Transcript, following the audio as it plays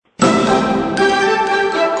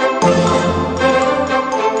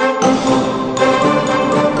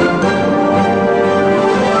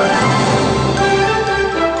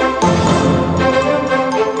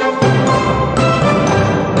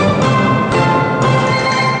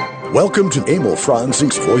Welcome to Emil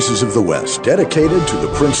Franzi's Voices of the West, dedicated to the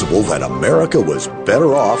principle that America was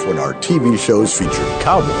better off when our TV shows featured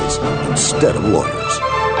cowboys instead of lawyers.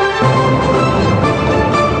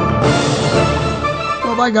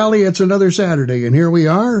 Well, by golly, it's another Saturday, and here we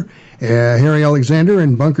are, Harry Alexander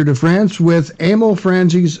and Bunker de France with Emil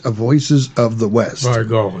Franzi's Voices of the West. By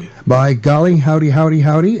golly. By golly, howdy, howdy,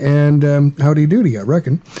 howdy, and howdy doody, I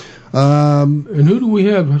reckon. And who do we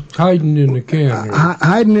have hiding in the can here?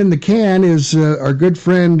 Hiding in the can is our good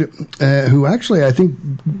friend who actually, I think,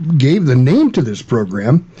 gave the name to this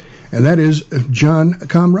program, and that is John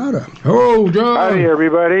Camrata. Oh, John. Howdy,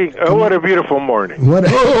 everybody. Oh, what a beautiful morning.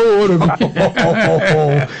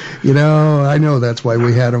 You know, I know that's why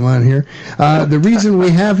we had him on here. The reason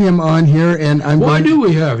we have him on here, and why do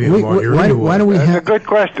we have him on here? Why do we That's have... a good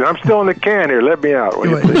question. I'm still in the can here. Let me out, will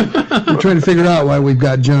you please? I'm trying to figure out why we've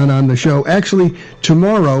got John on the show. Actually,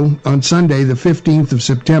 tomorrow, on Sunday, the 15th of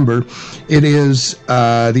September, it is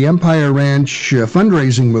the Empire Ranch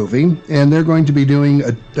fundraising movie, and they're going to be doing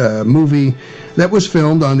a movie that was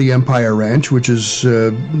filmed on the Empire Ranch, which is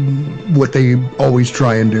what they always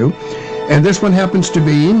try and do. And this one happens to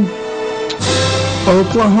be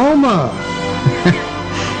Oklahoma.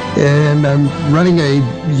 And I'm running a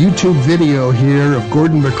YouTube video here of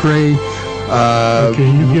Gordon McCrae.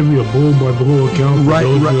 Can you give me a blow-by-blow account?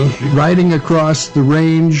 Riding across the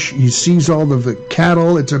range. He sees all of the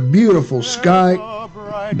cattle. It's a beautiful sky.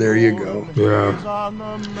 There you go. Yeah.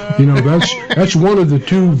 You know, that's one of the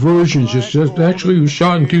two versions. It actually was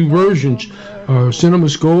shot in two versions,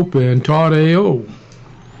 CinemaScope and Todd A.O.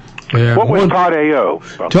 And what was Todd A.O.?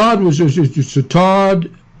 Todd was it's a Todd.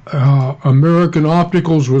 American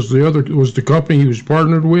Opticals was the company he was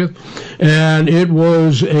partnered with, and it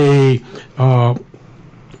was a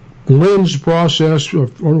lens process,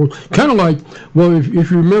 kind of like, well, if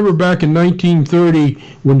you remember back in 1930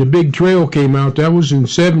 when the Big Trail came out, that was in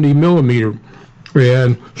 70 millimeter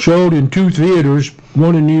and showed in two theaters,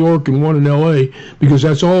 one in New York and one in L.A., because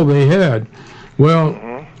that's all they had.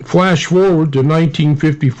 Well, flash forward to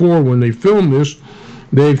 1954 when they filmed this.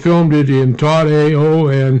 They filmed it in Todd A.O.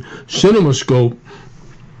 and CinemaScope.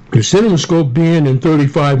 The CinemaScope being in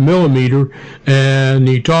 35 millimeter and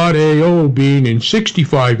the Todd A.O. being in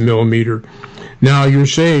 65 millimeter. Now you're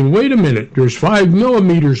saying, wait a minute, there's 5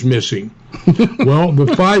 millimeters missing. Well,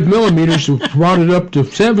 the 5 millimeters that brought it up to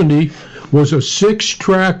 70 was a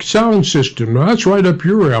 6-track sound system. Now that's right up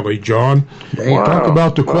your alley, John. Wow. Talk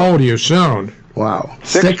about the quality of sound. Wow.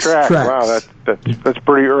 6 tracks. Wow, that's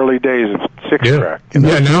pretty early days of 6-track.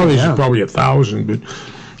 Yeah, nowadays it's probably 1,000, but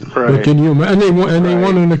can you imagine? And they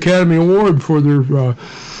won an Academy Award for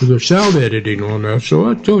their sound editing on that.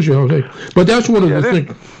 So that tells you how they. But that's one of the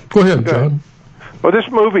things. Go ahead, John. Well, this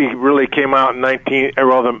movie really came out in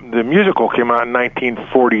the musical came out in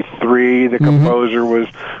 1943. The composer was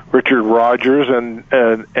Richard Rodgers, and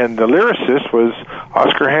the lyricist was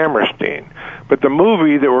Oscar Hammerstein. But the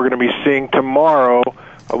movie that we're going to be seeing tomorrow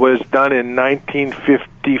was done in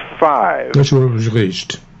 1955. That's when it was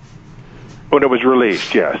released. When it was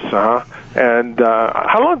released, yes. And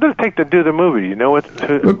how long did it take to do the movie? You know what?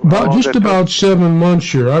 About 7 months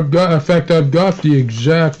here. I've got the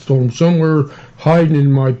exact from somewhere hiding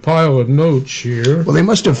in my pile of notes here. Well, they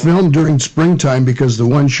must have filmed during springtime because the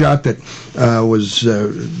one shot that was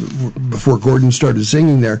before Gordon started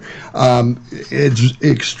singing there, it's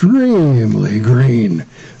extremely green.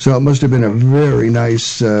 So it must have been a very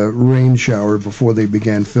nice rain shower before they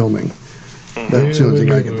began filming. That's the only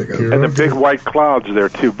thing I can think of. And the big white clouds there,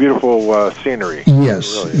 too. Beautiful scenery.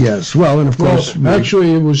 Yes, really. Yes. Well, and of course...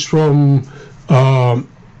 Actually, it was from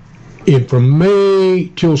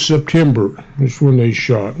May till September. That's when they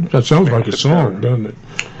shot. That sounds like a song, doesn't it?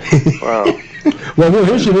 Wow. Well,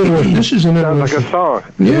 this is an sounds like a song.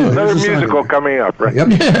 Yeah, another musical coming up, right? Yep.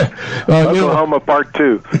 Yeah. Oklahoma Part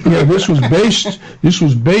 2. Yeah, this was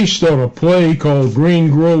based on a play called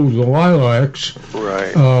Green Grove, the Lilacs.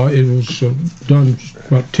 Right. It was done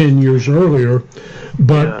about 10 years earlier.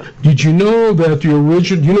 But did you know that you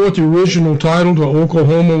know what the original title to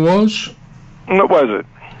Oklahoma was? What was it?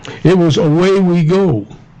 It was Away We Go.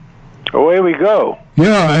 Away We Go.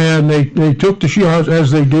 Yeah, and they took the show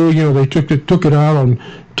as they do. You know, they took it out on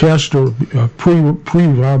test or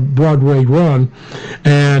pre-Broadway run,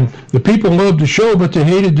 and the people loved the show, but they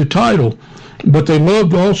hated the title. But they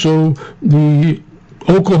loved also the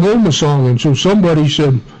Oklahoma song, and so somebody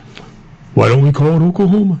said, "Why don't we call it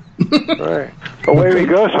Oklahoma?" Right. Away We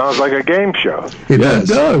Go sounds like a game show. It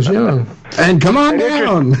does. Yeah. And come on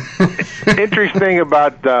down. Interesting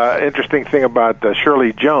thing about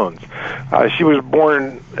Shirley Jones. She was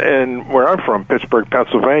born in where I'm from, Pittsburgh,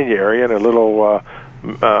 Pennsylvania area, in a little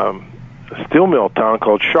steel mill town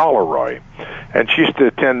called Charleroi. And she used to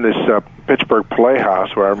attend this Pittsburgh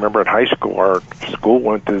Playhouse, where I remember in high school, our school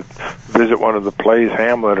went to visit one of the plays,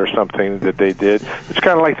 Hamlet or something that they did. It's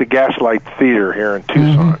kind of like the Gaslight Theater here in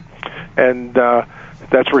Tucson. And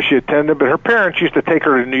that's where she attended. But her parents used to take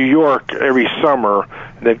her to New York every summer,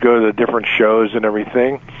 and they'd go to the different shows and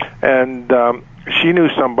everything. And she knew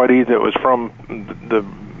somebody that was from the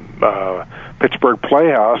Pittsburgh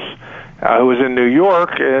Playhouse who was in New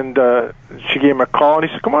York, and she gave him a call, and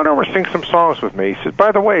he said, come on over, sing some songs with me. He said,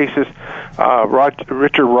 by the way, he says,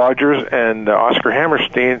 Richard Rodgers and Oscar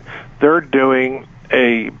Hammerstein, they're doing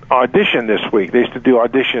a audition this week. They used to do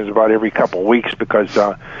auditions about every couple of weeks because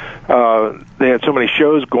they had so many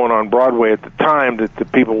shows going on Broadway at the time that the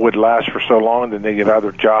people would last for so long, then they get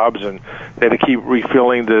other jobs, and they had to keep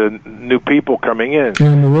refilling the new people coming in.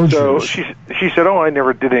 So she said, oh, I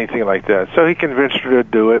never did anything like that. So he convinced her to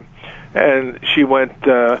do it. And she went,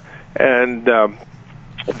 and the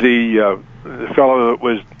fellow that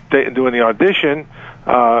was doing the audition,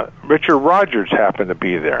 Richard Rodgers, happened to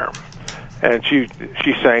be there. And she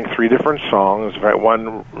sang 3 different songs, in fact,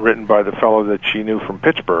 one written by the fellow that she knew from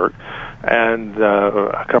Pittsburgh, and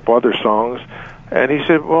a couple other songs. And he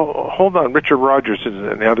said, well, hold on, Richard Rodgers is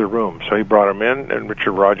in the other room. So he brought him in, and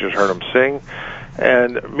Richard Rodgers heard him sing.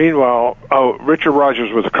 And meanwhile, Richard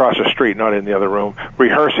Rodgers was across the street, not in the other room,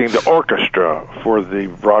 rehearsing the orchestra for the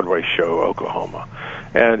Broadway show, Oklahoma.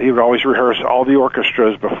 And he would always rehearse all the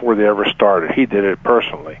orchestras before they ever started. He did it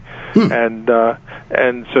personally. And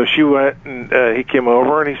so she went, and he came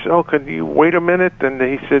over, and he said, oh, could you wait a minute? And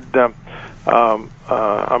he said, I'm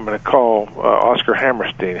going to call Oscar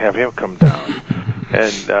Hammerstein, have him come down.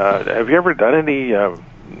 And have you ever done any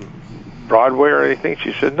Broadway or anything?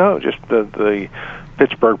 She said, no, just the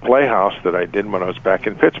Pittsburgh Playhouse that I did when I was back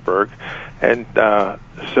in Pittsburgh. And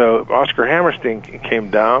so Oscar Hammerstein came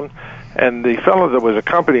down, and the fellow that was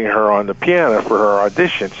accompanying her on the piano for her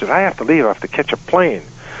audition said, I have to leave, I have to catch a plane.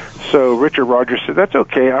 So Richard Rodgers said, that's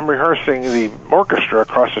okay, I'm rehearsing the orchestra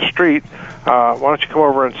across the street. Why don't you come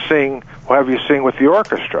over and sing? We'll have you sing with the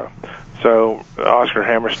orchestra. So Oscar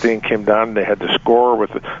Hammerstein came down, and they had the score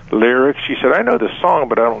with the lyrics. She said, I know the song,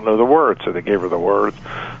 but I don't know the words. So they gave her the words.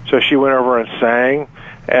 So she went over and sang,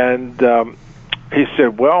 and he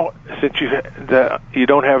said, well, since you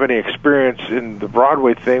don't have any experience in the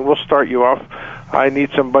Broadway thing, we'll start you off. I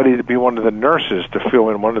need somebody to be one of the nurses to fill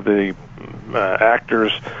in. One of the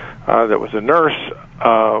actors that was a nurse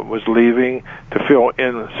was leaving to fill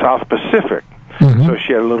in South Pacific. So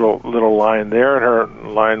she had a little line there, and her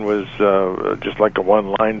line was just like a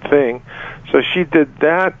one-line thing. So she did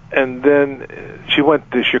that, and then she went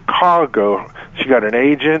to Chicago. She got an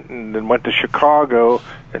agent, and then went to Chicago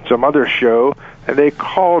and some other show, and they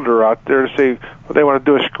called her out there to say, well, they want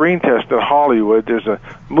to do a screen test in Hollywood. There's a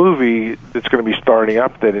movie that's going to be starting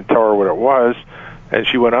up. They didn't tell her what it was, and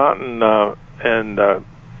she went out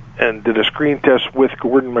and did a screen test with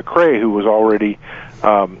Gordon McRae, who was already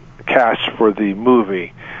cast for the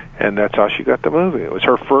movie, and that's how she got the movie. It was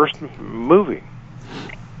her first movie.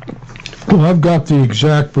 Well, I've got the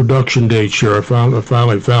exact production dates here. I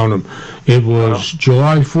finally found them. It was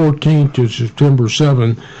July 14th to September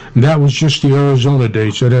 7th, and that was just the Arizona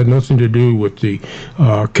dates. That had nothing to do with the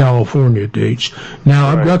California dates. Now,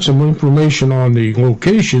 I've got some information on the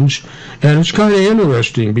locations, and it's kind of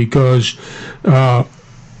interesting because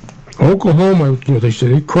Oklahoma, they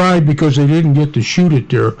said they cried because they didn't get to shoot it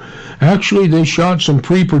there. Actually, they shot some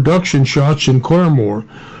pre-production shots in Claremore,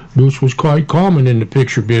 which was quite common in the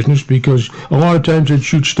picture business because a lot of times they'd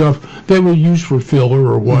shoot stuff they would use for filler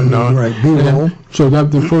or whatnot. B-roll. So that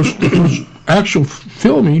the first actual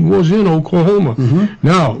filming was in Oklahoma.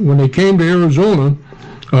 Now, when they came to Arizona,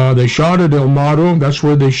 they shot at El Mato. That's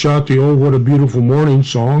where they shot the "Oh, What a Beautiful Morning"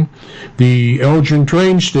 song. The Elgin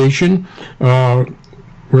train station,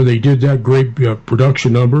 where they did that great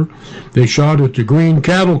production number. They shot at the Green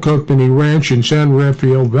Cattle Company Ranch in San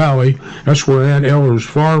Rafael Valley. That's where Aunt Eller's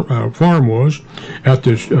farm was. At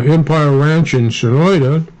the Empire Ranch in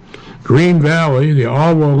Sonoyta, Green Valley, the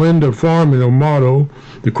Agua Linda Farm in El Mato,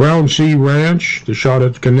 the Crown Sea Ranch, the shot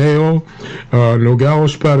at Caneo,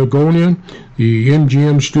 Nogales, Patagonia, the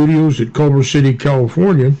MGM Studios at Culver City,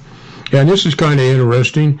 California. And this is kind of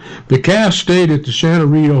interesting. The cast stayed at the Santa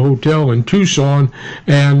Rita Hotel in Tucson,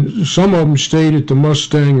 and some of them stayed at the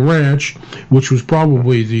Mustang Ranch, which was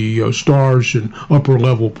probably the stars and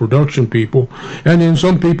upper-level production people. And then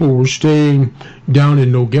some people were staying down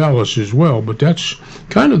in Nogales as well. But that's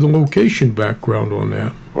kind of the location background on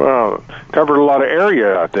that. Wow, covered a lot of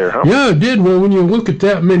area out there, huh? Yeah, it did. Well, when you look at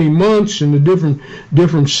that many months and the different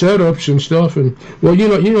setups and stuff, and well, you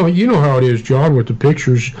know how it is, John, with the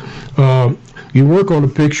pictures. You work on a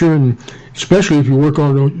picture, and especially if you work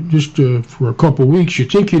on it just for a couple of weeks, you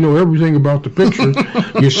think you know everything about the picture.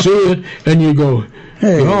 You see it, and you go,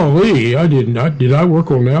 "Hey, golly, did I work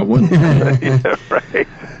on that one?" Yeah, right.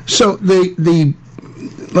 So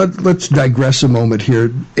let's digress a moment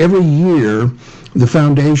here. Every year, the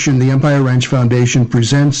foundation, the Empire Ranch Foundation,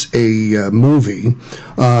 presents a movie.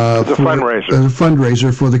 It's a fundraiser. A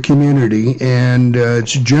fundraiser for the community, and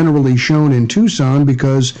it's generally shown in Tucson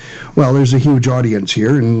because, well, there's a huge audience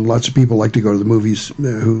here, and lots of people like to go to the movies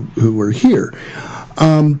who are here.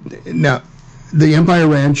 Now, the Empire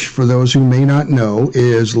Ranch, for those who may not know,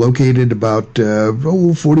 is located about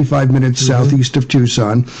 45 minutes southeast of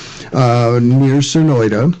Tucson, near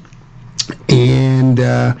Sonoyta. And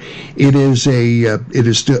it is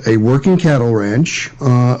still a working cattle ranch.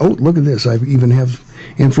 Oh, look at this! I even have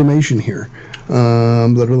information here.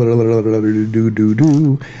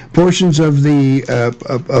 Portions of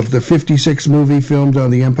the 56 movie filmed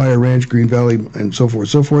on the Empire Ranch, Green Valley, and so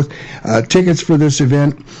forth. Tickets for this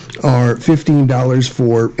event are $15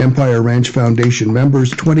 for Empire Ranch Foundation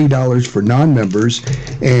members, $20 for non-members,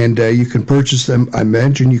 and you can purchase them. I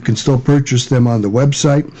imagine you can still purchase them on the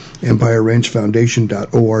website,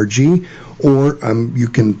 empireranchfoundation.org, or you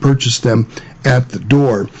can purchase them at the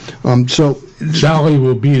door. So Sally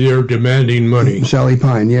will be there demanding money. Sally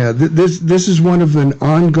Pine, yeah. This is one of the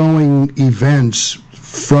ongoing events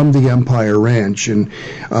from the Empire Ranch, and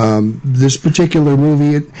this particular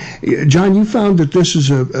movie, John, you found that this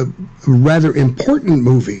is a rather important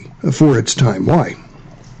movie for its time. Why?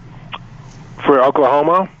 For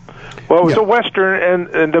Oklahoma? Well, it was a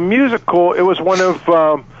Western, and the musical, it was one of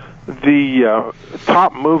the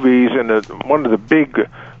top movies and one of the big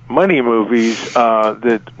money movies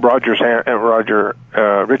that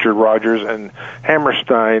Richard Rodgers and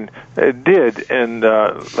Hammerstein did, and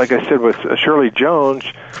like I said, with Shirley Jones,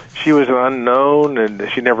 she was an unknown, and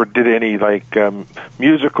she never did any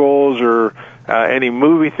musicals or any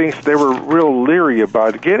movie things. They were real leery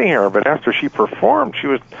about getting her, but after she performed, she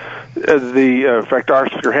was in fact,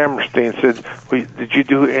 Oscar Hammerstein said, "Did you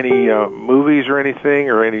do any movies or anything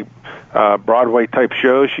or any Broadway type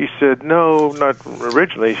shows?" She said, "No, not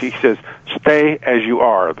originally." She says, "Stay as you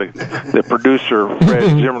are." The producer,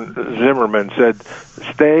 Fred Zimmerman, said,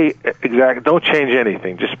 "Stay exactly. Don't change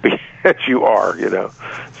anything. Just be as you are."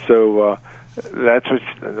 So that's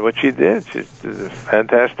what she did. She's a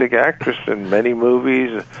fantastic actress in many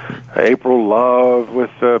movies. April Love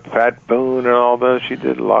with Pat Boone and all those. She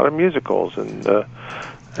did a lot of musicals, and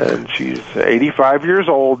she's 85 years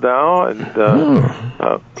old now, and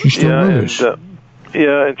she's still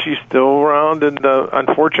and she's still around. And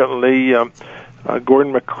unfortunately,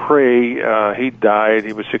 Gordon McCrae, he died.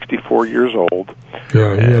 He was 64 years old.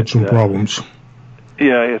 Yeah, he had some problems.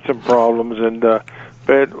 Yeah, he had some problems, and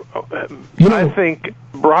but I think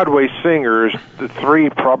Broadway singers, the three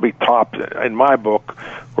probably top in my book,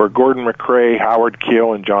 were Gordon McCrae, Howard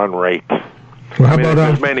Keel, and John Raitt. Well, how about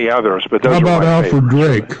there's many others, but those how about Alfred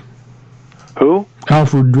Drake? Who?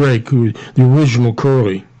 Alfred Drake, who the original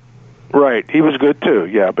Curly. Right, he was good too.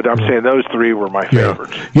 Yeah, but I'm saying those three were my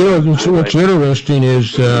favorites. What's interesting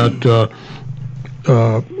is that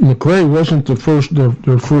McCrae wasn't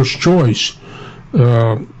their first choice,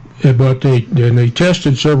 but they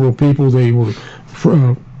tested several people. They were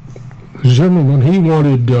Zimmerman. He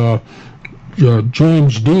wanted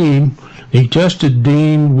James Dean. He tested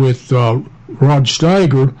Dean with Rod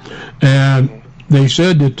Steiger, and they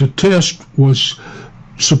said that the test was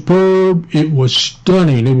superb. It was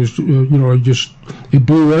stunning. It was, it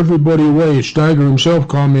blew everybody away. Steiger himself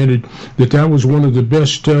commented that was one of the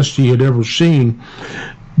best tests he had ever seen.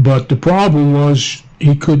 But the problem was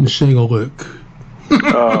he couldn't sing a lick.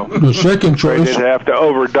 The second choice, they'd have to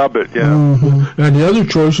overdub it, yeah. Mm-hmm. And the other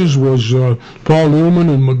choices was Paul Newman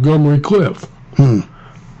and Montgomery Clift.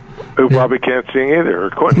 Who probably can't sing either, or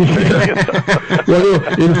couldn't sing. Well,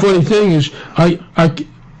 the funny thing is, I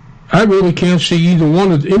really can't see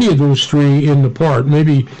any of those three in the part.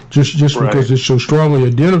 Maybe just because it's so strongly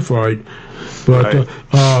identified. But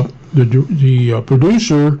the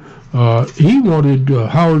producer, he wanted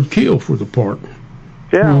Howard Keel for the part.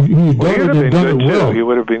 Yeah, he would have been good too. He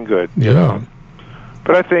would have been good. Yeah.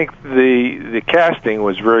 But I think the casting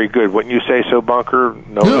was very good. Wouldn't you say so, Bunker?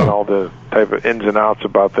 Knowing all the type of ins and outs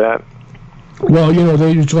about that. Well,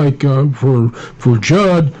 it's like for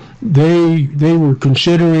Judd, they were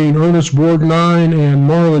considering Ernest Borgnine and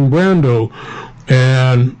Marlon Brando,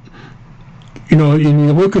 and you know, and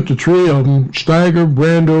you look at the three of them, Steiger,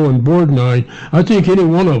 Brando, and Borgnine, I think any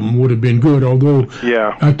one of them would have been good, although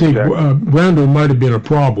I think Brando might have been a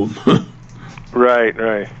problem. Right.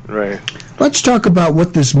 Let's talk about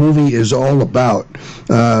what this movie is all about.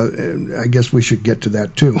 I guess we should get to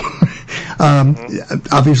that, too.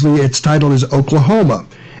 Obviously, its title is Oklahoma,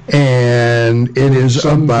 and it is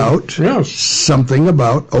about something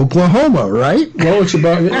about Oklahoma, right? Well, it's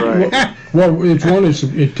about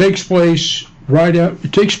it takes place right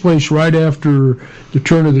after the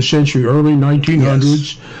turn of the century, early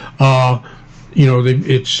 1900s.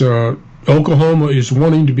 Yes. Oklahoma is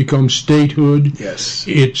wanting to become statehood. Yes.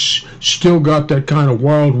 It's still got that kind of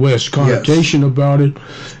Wild West connotation about it.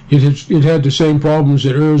 It had the same problems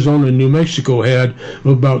that Arizona and New Mexico had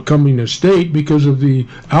about coming to state because of the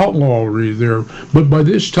outlawry there. But by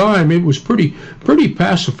this time, it was pretty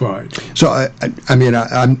pacified. So,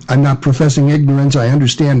 I'm not professing ignorance. I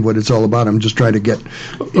understand what it's all about. I'm just trying to get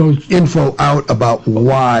info out about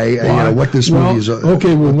why? What this movie is.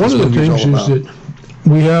 Okay, well, one of the things is that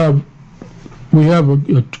we have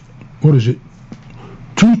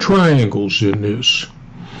two triangles in this.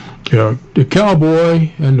 The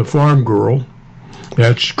cowboy and the farm girl,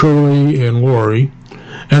 that's Curly and Lori,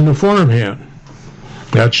 and the farmhand,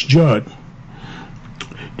 that's Judd.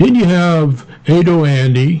 Then you have Ado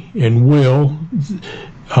Andy and Will,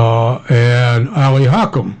 and Ali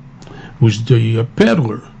Hockham, who's the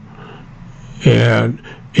peddler. And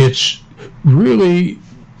it's really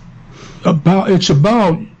about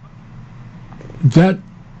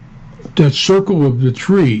that circle of the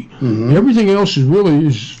tree. Mm-hmm. Everything else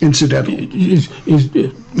is incidental. Is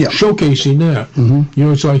showcasing that. Mm-hmm. You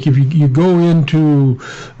know, it's like if you go into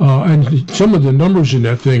and some of the numbers in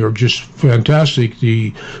that thing are just fantastic.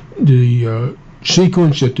 The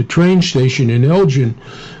sequence at the train station in Elgin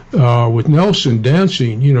with Nelson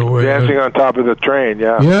dancing, dancing on top of the train.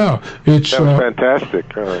 Yeah, it's that was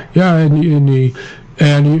fantastic. Really. Yeah,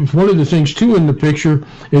 and one of the things, too, in the picture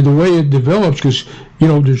is the way it develops, because,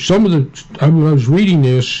 there's some of I was reading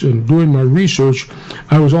this and doing my research.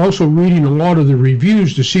 I was also reading a lot of the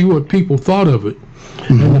reviews to see what people thought of it.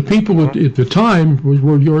 Mm-hmm. And the people at the time they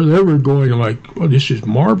were going like, "Oh, this is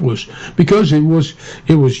marvelous," because it was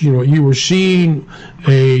you were seeing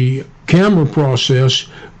a camera process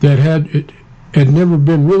that had never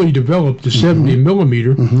been really developed, the 70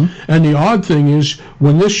 millimeter. Mm-hmm. And the odd thing is,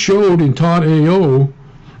 when this showed in Todd AO,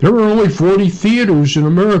 there were only 40 theaters in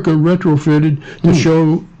America retrofitted to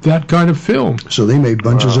show that kind of film. So they made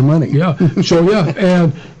bunches of money. Yeah. So,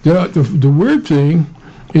 and the weird thing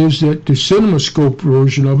is that the CinemaScope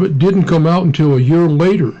version of it didn't come out until a year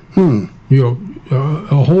later.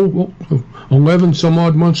 A whole 11 some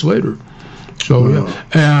odd months later. So,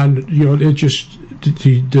 and, it just...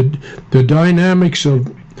 The dynamics of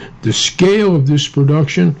the scale of this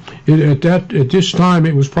production, at this time,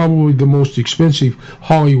 it was probably the most expensive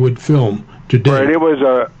Hollywood film to date. Right, it was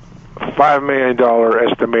a $5 million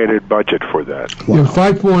estimated budget for that. Wow.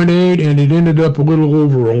 5.8, and it ended up a little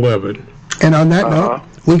over 11. And on that note,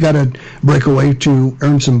 we got to break away to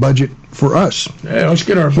earn some budget for us. Yeah, let's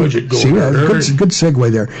get our budget going. See, good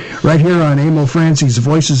segue there. Right here on Emil Francie's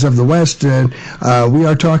Voices of the West, we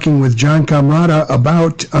are talking with John Camarada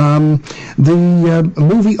about the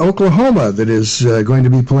movie Oklahoma that is going to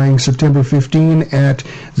be playing September 15 at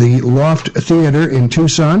the Loft Theater in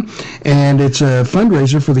Tucson, and it's a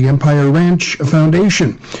fundraiser for the Empire Ranch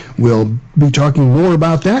Foundation. We'll be talking more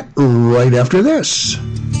about that right after this.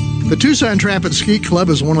 The Tucson Trap and Skeet Club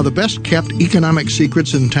is one of the best-kept economic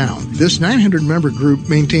secrets in town. This 900-member group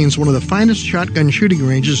maintains one of the finest shotgun shooting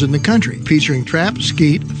ranges in the country, featuring trap,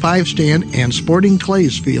 skeet, five-stand, and sporting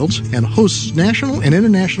clays fields, and hosts national and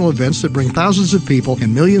international events that bring thousands of people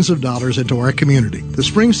and millions of dollars into our community. The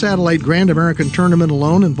Spring Satellite Grand American Tournament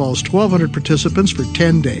alone involves 1,200 participants for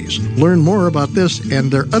 10 days. Learn more about this and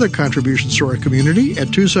their other contributions to our community at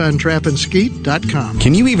TucsonTrapandSkeet.com.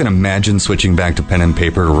 Can you even imagine switching back to pen and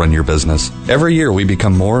paper to run your business? Every year we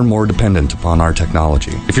become more and more dependent upon our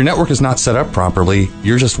technology. If your network is not set up properly,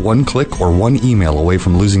 you're just one click or one email away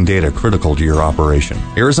from losing data critical to your operation.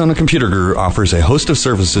 Arizona Computer Guru offers a host of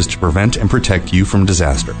services to prevent and protect you from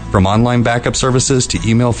disaster. From online backup services to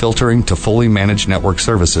email filtering to fully managed network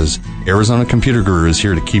services, Arizona Computer Guru is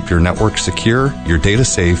here to keep your network secure, your data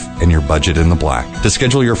safe, and your budget in the black. To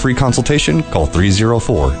schedule your free consultation, call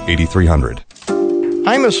 304-8300.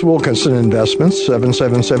 Imus Wilkinson Investments,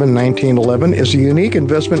 777-1911, is a unique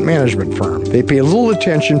investment management firm. They pay little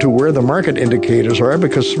attention to where the market indicators are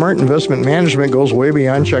because smart investment management goes way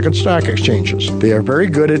beyond checkered stock exchanges. They are very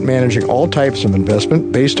good at managing all types of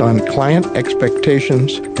investment based on client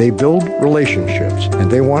expectations. They build relationships,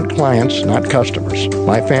 and they want clients, not customers.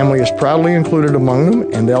 My family is proudly included among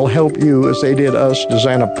them, and they'll help you, as they did us,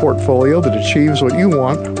 design a portfolio that achieves what you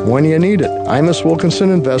want when you need it. Imus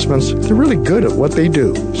Wilkinson Investments, they're really good at what they do.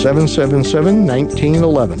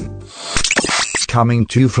 777-1911. Coming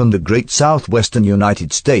to you from the great southwestern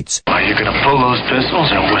United States. Are you going to pull those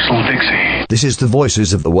pistols or whistle Dixie? This is the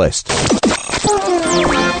Voices of the West.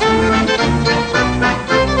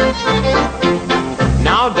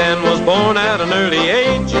 Now Dan was born at an early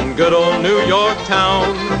age in good old New York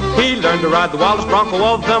town. He learned to ride the wildest bronco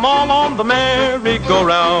of them all on the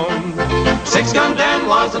merry-go-round. Six-gun Dan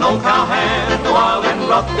was an old cowhand, a wild and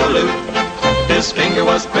rough galoot. His finger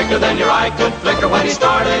was quicker than your eye could flicker when he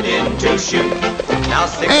started in to shoot.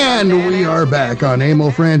 And we are back on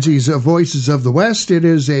Emil Franzi's Voices of the West. It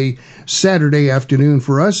is a Saturday afternoon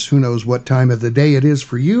for us. Who knows what time of the day it is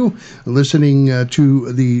for you, listening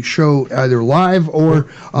to the show either live or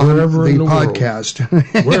on the podcast.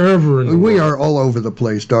 Wherever in the we world. are all over the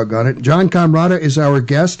place, doggone it. John Camarada is our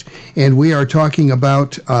guest, and we are talking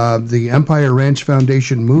about the Empire Ranch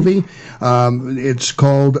Foundation movie. It's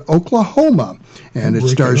called Oklahoma, and it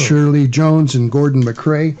stars Shirley Jones and Gordon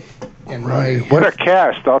McCrae. And what a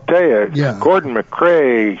cast, I'll tell you. Yeah. Gordon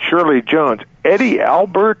McCrae, Shirley Jones, Eddie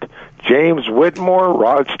Albert, James Whitmore,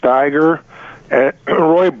 Rod Steiger, and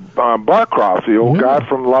Roy Barcroft, the old guy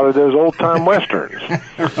from a lot of those old-time westerns.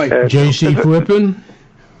 J.C. Flippin.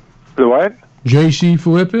 The what? J.C.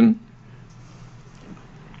 Flippin.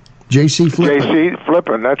 J.C. Flippin. J.C.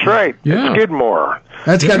 Flippin, that's right. Yeah. Skidmore.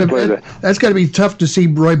 That's got to be tough to see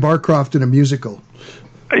Roy Barcroft in a musical.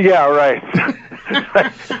 Yeah, right.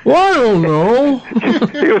 Well, I don't know.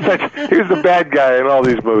 he was the bad guy in all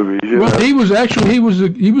these movies. Well, he was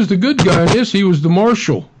the good guy in this. He was the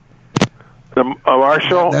marshal. The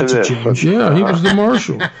marshal. That's a change. Yeah, he was the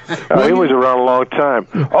marshal. He was around a long time.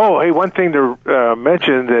 Oh, hey, one thing to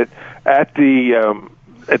mention that at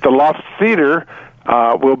the Loft Theater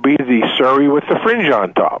will be the Surrey with the fringe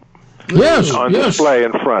on top. Yes, on display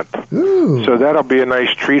in front. Ooh. So that'll be a nice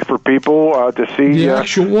treat for people to see The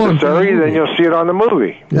actual one. the Surrey. Then you'll see it on the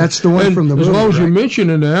movie. That's the one from the movie. As long as you're right?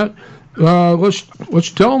 mentioning that,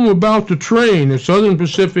 let's tell them about the train. The Southern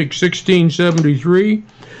Pacific 1673.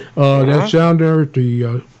 That's down there at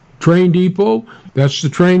the train depot. That's the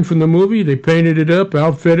train from the movie. They painted it up,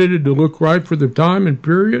 outfitted it to look right for the time and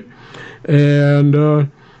period,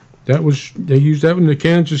 and they used that in the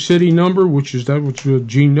Kansas City number, which was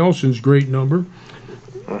Gene Nelson's great number.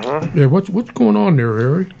 Yeah, what's going on there,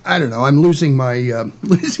 Harry? I don't know. I'm losing my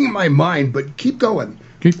mind, but keep going.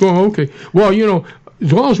 Keep going. Okay. Well,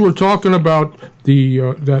 as long as we're talking about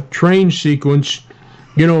the that train sequence,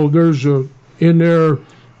 there's in there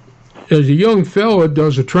as a young fella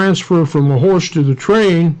does a transfer from a horse to the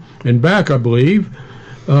train and back, I believe.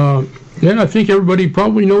 Then I think everybody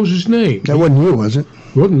probably knows his name. That wasn't you, was it?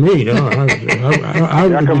 Wasn't me. No,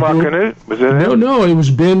 Was it him? No, it was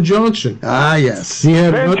Ben Johnson. Ah, yes.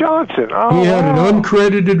 Ben Johnson. Oh, he had an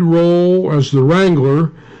uncredited role as the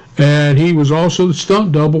Wrangler, and he was also the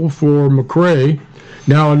stunt double for McCrae.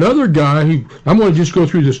 Now, another guy, I'm going to just go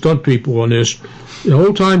through the stunt people on this. The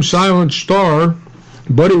old-time silent star,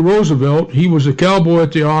 Buddy Roosevelt, he was a cowboy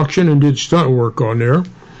at the auction and did stunt work on there.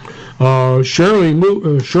 Shirley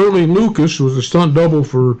Lucas was a stunt double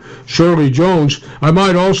for Shirley Jones. I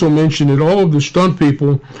might also mention that all of the stunt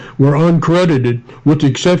people were uncredited, with the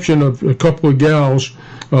exception of a couple of gals,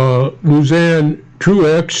 Luzanne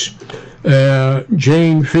Truex,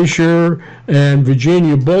 Jane Fisher, and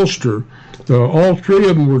Virginia Bolster. All three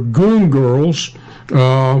of them were goon girls,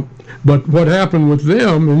 but what happened with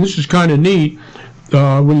them, and this is kind of neat,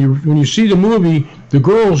 when you see the movie, the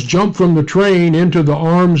girls jump from the train into the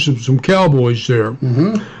arms of some cowboys there.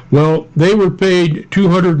 Mm-hmm. Well, they were paid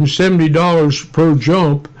 $270 per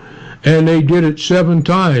jump, and they did it 7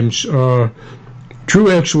 times.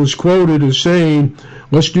 Truex was quoted as saying,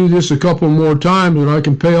 "Let's do this a couple more times and I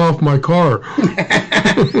can pay off my car."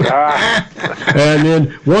 And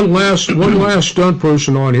then one last stunt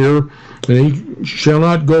person on here, and he shall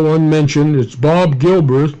not go unmentioned. It's Bob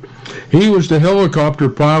Gilbert. He was the helicopter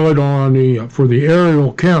pilot for the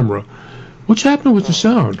aerial camera. What's happening with the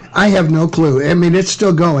sound? I have no clue. I mean, it's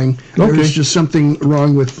still going. Okay. There's just something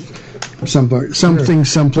wrong with something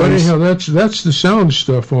someplace. Anyhow, that's the sound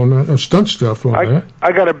stuff on that, stunt stuff on that.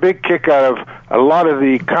 I got a big kick out of a lot of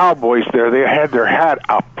the cowboys there. They had their hat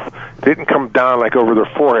up. didn't come down like over their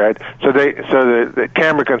forehead, so the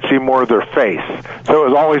camera can see more of their face. So it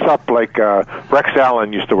was always up like Rex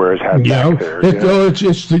Allen used to wear his hat back there. It's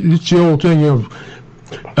the old thing of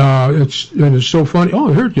it's so funny. Oh,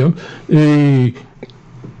 I heard you.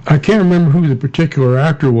 I can't remember who the particular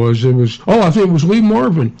actor was. I think it was Lee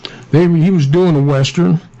Marvin. He was doing a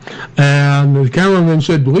Western, and the cameraman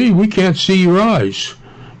said, "Lee, we can't see your eyes.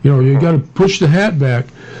 You got to push the hat back."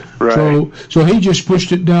 Right. So he just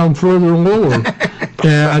pushed it down further and lower,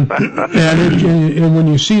 and when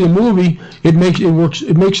you see the movie, it makes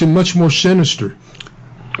it much more sinister.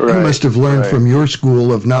 Right. You must have learned from your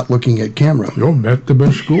school of not looking at camera. That's the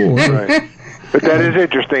best school. Right. But that is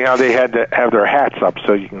interesting how they had to have their hats up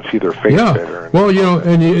so you can see their face better. Well,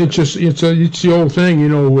 and it's the old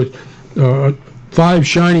thing, with 5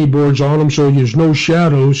 shiny boards on them, so there's no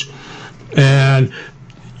shadows, and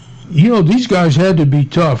these guys had to be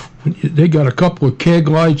tough. They got a couple of keg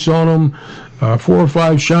lights on them, 4 or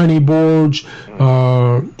 5 shiny boards,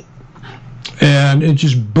 and it's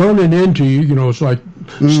just burning into you. It's like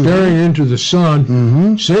staring into the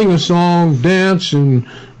sun. Sing a song, dance, and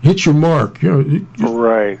hit your mark.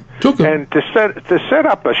 Right. And to set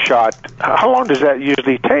up a shot, how long does that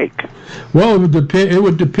usually take? Well, it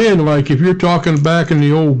would depend. Like if you're talking back in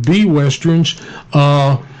the old B westerns,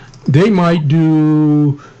 they might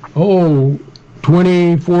do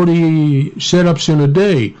 20, 40 setups in a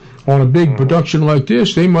day. On a big production like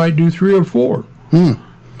this, they might do 3 or 4.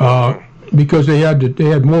 Because they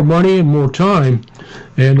had more money and more time,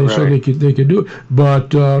 and so they could do it. But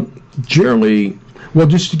generally, well,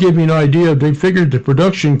 just to give you an idea, they figured the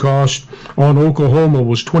production cost on Oklahoma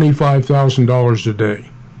was $25,000 a day.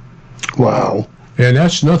 Wow. And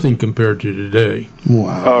that's nothing compared to today.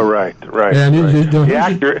 Wow. Oh, right. And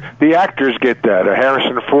the actors get that. A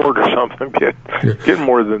Harrison Ford or something get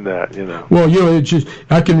more than that, Well, it's just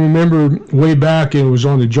I can remember way back, and it was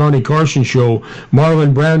on the Johnny Carson show.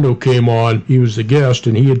 Marlon Brando came on. He was the guest,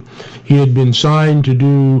 and he had been signed to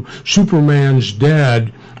do Superman's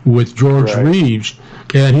dad with George Reeves.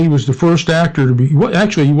 And he was the first actor to be. Well,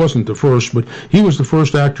 actually, he wasn't the first, but he was the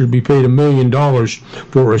first actor to be paid $1 million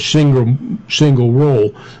for a single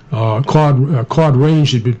role. Claude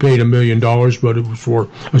Rains had been paid $1 million, but it was for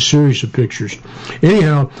a series of pictures.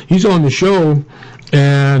 Anyhow, he's on the show,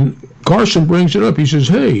 and Carson brings it up. He says,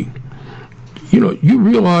 "Hey, you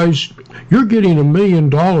realize you're getting $1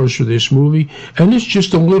 million for this movie, and it's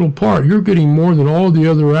just a little part. You're getting more than all the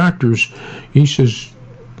other actors." He says,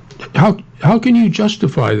 How can you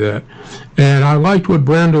justify that? And I liked what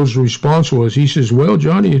Brando's response was. He says, "Well,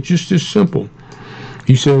 Johnny, it's just this simple."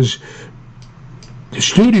 He says, the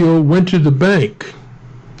studio went to the bank,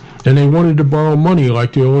 and they wanted to borrow money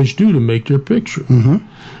like they always do to make their picture.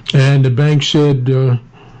 And the bank said,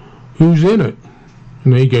 "Who's in it?"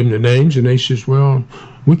 And they gave them the names, and they says, "Well,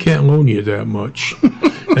 we can't loan you that much."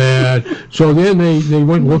 And so then they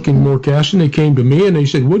went looking more cash, and they came to me, and they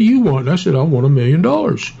said, "What do you want?" I said, "I want $1 million."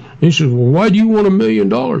 He says, "Well, why do you want $1 million?"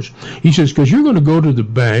 He says, "Because you're going to go to the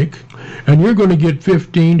bank, and you're going to get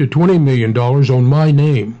 $15 to $20 million on my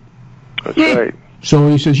name." That's right. So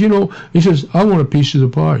he says, "I want a piece of the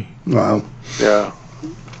pie." Wow. Yeah.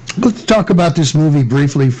 Let's talk about this movie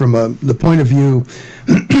briefly from the point of view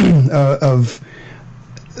of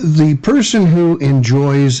the person who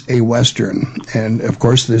enjoys a Western, and of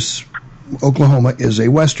course this Oklahoma is a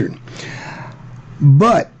Western,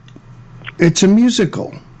 but it's a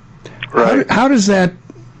musical. Right. How does that,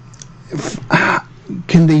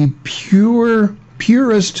 can the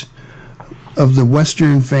purest of the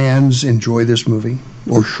Western fans enjoy this movie,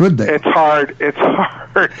 or should they? It's hard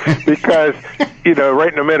because, right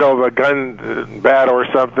in the middle of a gun battle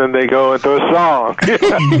or something, they go into a song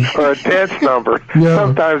or a dance number. Yeah.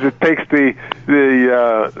 Sometimes it takes the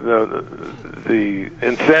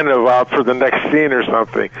incentive out for the next scene or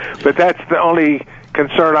something. But that's the only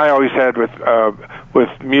concern I always had with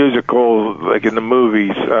musicals, like in the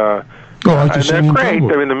movies. And they're great.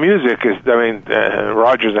 I mean, the music is.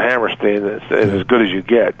 Rodgers and Hammerstein is as good as you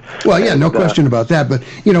get. Well, yeah, no question about that. But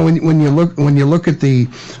when you look at the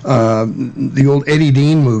old Eddie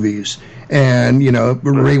Dean movies, and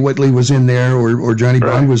Ray Whitley was in there, or Johnny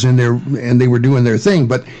Bond was in there, and they were doing their thing.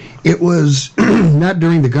 But it was not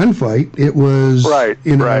during the gunfight. It was ranch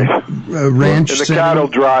in the cattle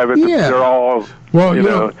drive. They're all.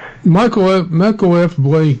 Well, Michael F.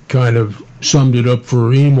 Blake kind of summed it up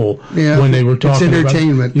for Emil when they were talking about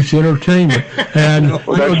it's entertainment. And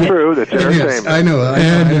that's true. That's entertainment. Yes, I know.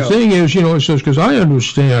 The thing is, it says, because I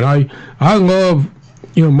understand. I love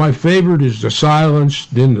my favorite is The Silence,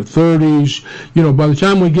 then the 30s. By the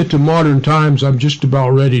time we get to modern times, I'm just about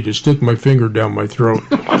ready to stick my finger down my throat.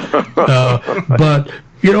 But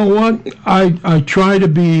you know what? I try to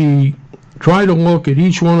look at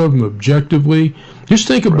each one of them objectively. Just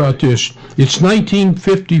think about this. It's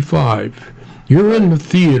 1955. You're in the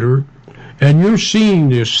theater, and you're seeing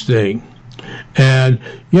this thing. And,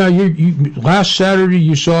 you last Saturday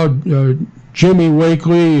you saw Jimmy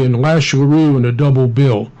Wakely and Lash LaRue in a double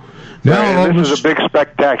bill. Now this is a big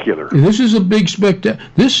spectacular. This is a big spectacular.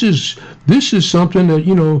 This is something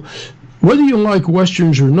that, whether you like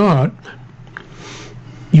Westerns or not,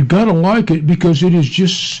 you gotta like it because it is so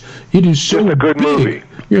just a good big. Movie.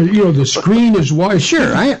 The screen is wide.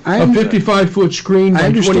 Sure, a 55-foot screen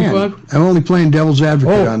by 25. I'm only playing devil's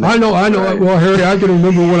advocate on that. I know. Right. Well, Harry, I can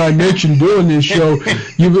remember when I mentioned doing this show.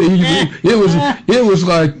 It was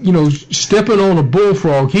like stepping on a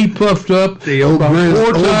bullfrog. He puffed up the old about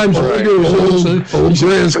Grizz, 4 times bigger. Old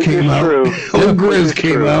Grizz came out. Old Grizz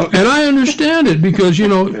came out. And I understand it because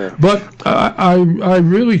but I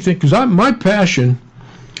really think because my passion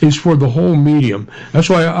is for the whole medium. That's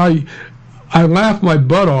why I laugh my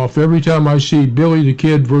butt off every time I see Billy the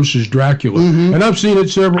Kid versus Dracula, and I've seen it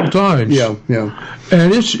several times. Yeah.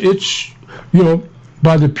 And it's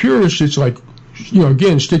by the purists, it's like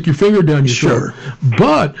again, stick your finger down your throat.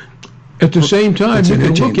 But at the same time, you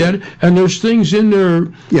can look at it, and there's things in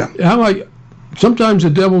there. Yeah. Sometimes the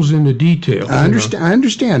devil's in the detail. I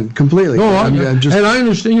understand completely. No, I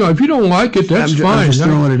understand. If you don't like it, that's fine. I'm just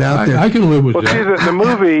throwing it out there. I can live with that. See, the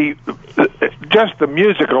movie, just the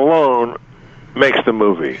music alone makes the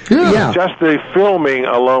movie. Yeah. Just the filming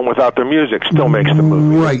alone without the music still makes the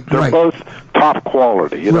movie. Right. They're both top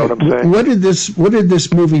quality. You know what I'm saying? What did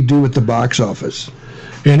this movie do at the box office?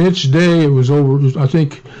 In its day, it was over. I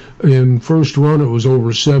think in first run, it was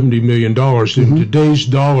over $70 million. In today's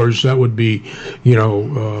dollars, that would be,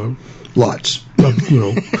 lots.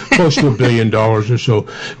 Close to $1 billion or so,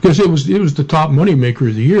 because it was the top money maker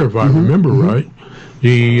of the year, if I remember right.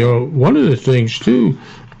 The one of the things too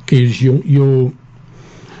is you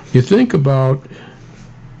think about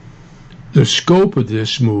the scope of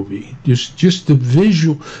this movie, just the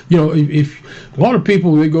visual. If a lot of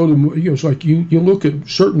people, they go to, it's like you look at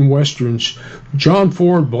certain Westerns, John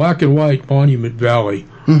Ford, black and white, Monument Valley.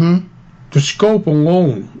 The scope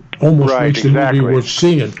alone almost makes the movie worth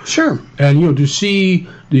seeing. Sure. And to see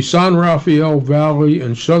the San Rafael Valley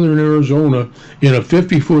in southern Arizona in a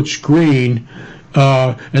 50-foot screen.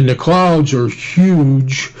 And the clouds are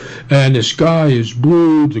huge, and the sky is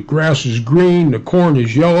blue, the grass is green, the corn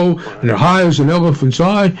is yellow, and they're high as an elephant's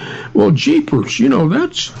eye. Well, jeepers,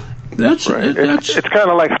 that's right. It's kind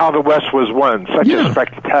of like How the West Was Won, such a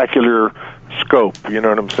spectacular scope. You know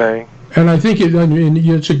what I'm saying? And I think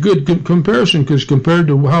it's a good comparison because compared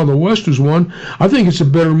to How the West Was Won, I think it's a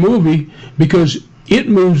better movie because it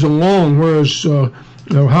moves along, whereas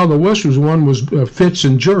How the West Was Won was fits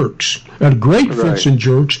and jerks. Had great fits and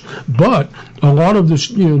jerks, but a lot of this,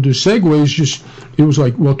 the segues it was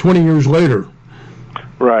like, 20 years later.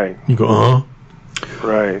 Right. You go,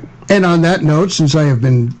 Right. And on that note, since I have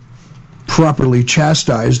been properly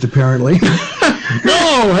chastised, apparently.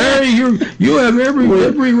 No, Harry, you have every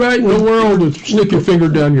right in the world to stick your finger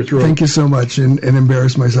down your throat. Thank you so much, and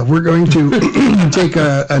embarrass myself. We're going to take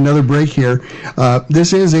another break here.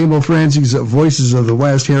 This is Emil Franzi's Voices of the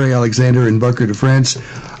West. Harry Alexander and Bucker DeFrance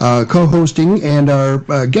co-hosting, and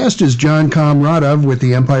our guest is John Comradov with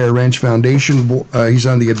the Empire Ranch Foundation. He's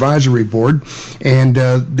on the advisory board, and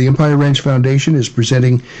the Empire Ranch Foundation is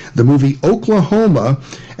presenting the movie Oklahoma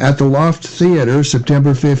at the Loft Theater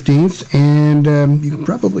September 15th, and you can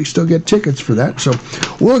probably still get tickets for that. So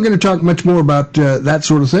we're going to talk much more about that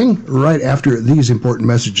sort of thing right after these important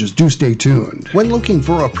messages. Do stay tuned. When looking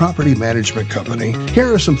for a property management company,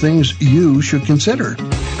 here are some things you should consider.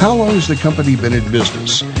 How long has the company been in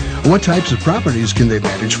business? What types of properties can they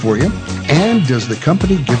manage for you? And does the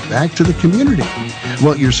company give back to the community?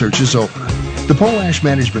 Well, your search is over. The Polash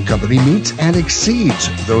Management Company meets and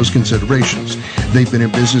exceeds those considerations. They've been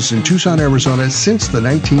in business in Tucson, Arizona since the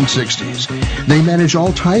 1960s. They manage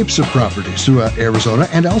all types of properties throughout Arizona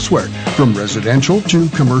and elsewhere, from residential to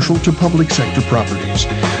commercial to public sector properties.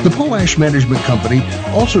 The Polash Management Company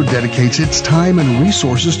also dedicates its time and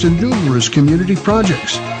resources to numerous community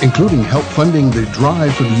projects, including help funding the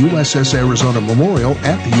drive for the USS Arizona Memorial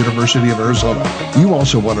at the University of Arizona. You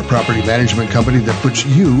also want a property management company that puts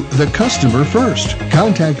you, the customer, first. First,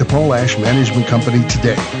 contact the Paul Ash Management Company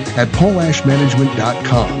today at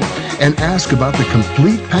paulashmanagement.com and ask about the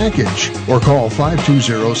complete package or call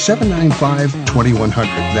 520-795-2100.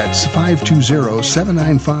 That's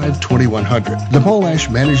 520-795-2100. The Paul Ash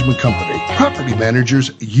Management Company. Property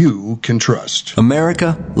managers you can trust.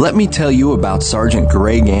 America, let me tell you about Sergeant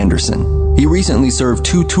Greg Anderson. He recently served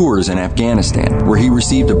 2 tours in Afghanistan, where he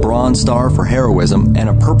received a Bronze Star for heroism and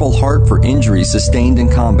a Purple Heart for injuries sustained in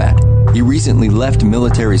combat. He recently left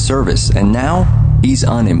military service, and now he's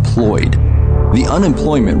unemployed. The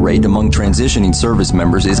unemployment rate among transitioning service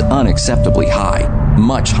members is unacceptably high,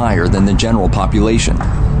 much higher than the general population.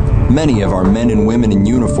 Many of our men and women in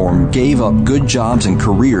uniform gave up good jobs and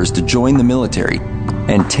careers to join the military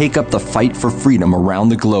and take up the fight for freedom around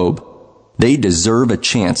the globe. They deserve a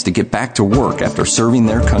chance to get back to work after serving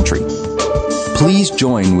their country. Please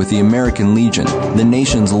join with the American Legion, the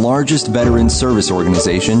nation's largest veteran service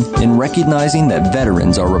organization, in recognizing that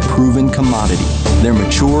veterans are a proven commodity. They're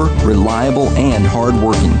mature, reliable, and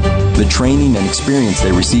hardworking. The training and experience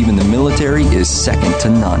they receive in the military is second to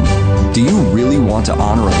none. Do you really want to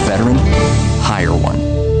honor a veteran? Hire one.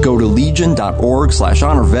 Go to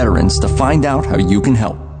legion.org/honor veterans to find out how you can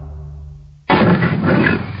help.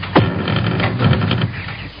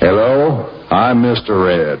 Hello, I'm Mr.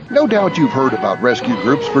 Red. No doubt you've heard about rescue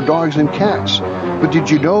groups for dogs and cats. But did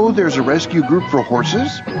you know there's a rescue group for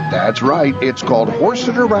horses? That's right, it's called Horse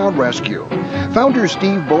It Around Rescue. Founders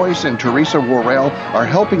Steve Boyce and Teresa Worrell are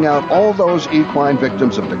helping out all those equine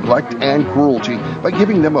victims of neglect and cruelty by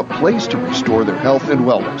giving them a place to restore their health and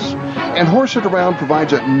wellness. And Horse It Around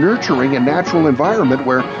provides a nurturing and natural environment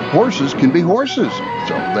where horses can be horses,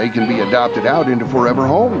 so they can be adopted out into forever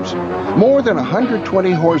homes. More than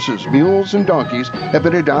 120 horses, mules, and donkeys have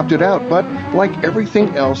been adopted out, but like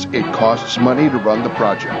everything else, it costs money to run the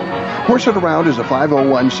project. Horse It Around is a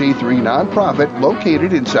 501c3 nonprofit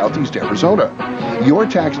located in Southeast Arizona. Your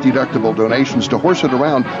tax-deductible donations to Horse It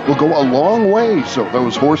Around will go a long way so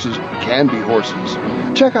those horses can be horses.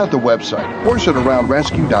 Check out the website,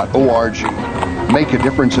 horseitaroundrescue.org. Make a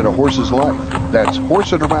difference in a horse's life. That's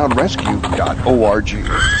horseitaroundrescue.org.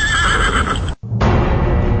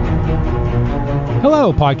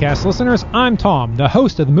 Hello, podcast listeners. I'm Tom, the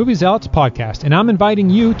host of the Movie Zealots podcast, and I'm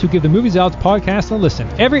inviting you to give the Movie Zealots podcast a listen.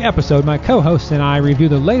 Every episode, my co-hosts and I review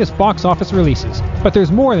the latest box office releases. But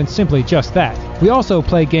there's more than simply just that. We also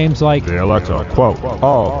play games like the Alexa quote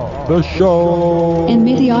of the show, and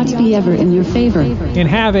may the odds be ever in your favor, and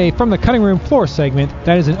have a From the Cutting Room Floor segment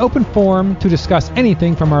that is an open forum to discuss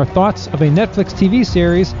anything from our thoughts of a Netflix TV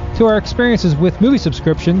series to our experiences with movie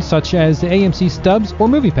subscriptions such as the AMC Stubs or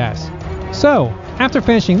MoviePass. So, after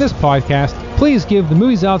finishing this podcast, please give the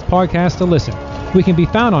Movie Zealots podcast a listen. We can be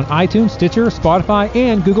found on iTunes, Stitcher, Spotify,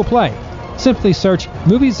 and Google Play. Simply search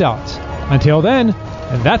Movie Zealots. Until then,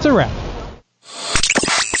 that's a wrap.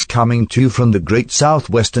 Coming to you from the great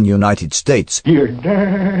southwestern United States. You're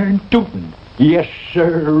darn tootin'. Yes,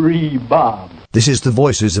 sirree, Bob. This is the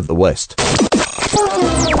Voices of the West.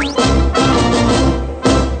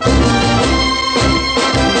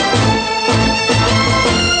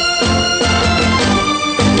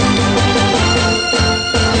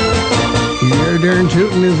 Darren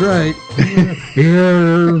Tootin is right.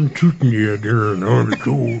 Yeah, Tootin', yeah, Darren, I'm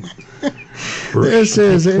cold. This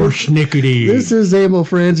is Emil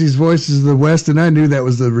Franzi's Voices of the West, and I knew that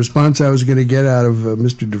was the response I was going to get out of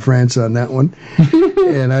Mr. DeFrance on that one.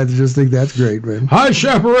 And I just think that's great, man. Hi,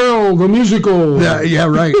 Chaparral, the musical. Yeah,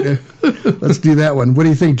 right. Let's do that one. What do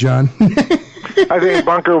you think, John? I think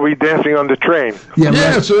Bunker will be dancing on the train. Yeah,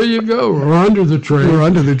 right. So there you go. We're under the train. We're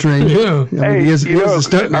under the train. Yeah. I mean,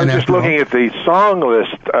 I'm just looking at the song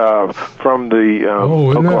list from the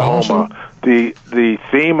Oklahoma. The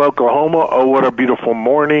theme, Oklahoma, Oh, What a Beautiful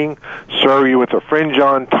Morning, Surrey with a Fringe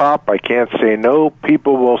on Top, I Can't Say No,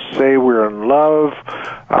 People Will Say We're in Love,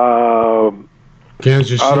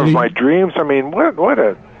 Kansas City. Out of My Dreams. I mean, what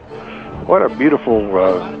a beautiful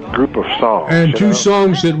group of songs. And two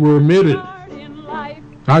songs that were omitted.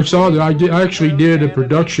 I saw that. I actually did a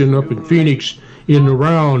production up in Phoenix in the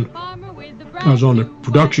round. I was on the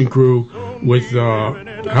production crew with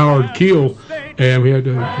Howard Keel, and we had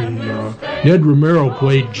Ned Romero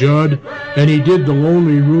played Judd, and he did the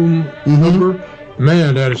Lonely Room number.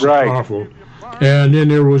 Man, that is powerful. And then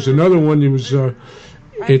there was another one. It was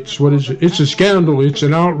it's a scandal. It's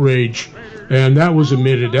an outrage, and that was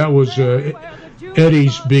omitted. That was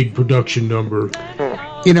Eddie's big production number.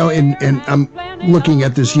 You know, and I'm looking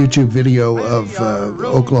at this YouTube video of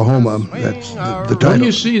Oklahoma. That's the title. What do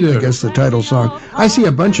you see there? I guess the title song. I see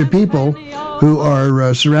a bunch of people who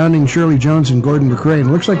are surrounding Shirley Jones and Gordon McRae, and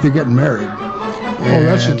it looks like they're getting married. Oh,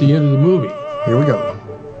 that's at the end of the movie. Here we go.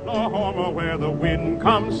 Oklahoma, where the wind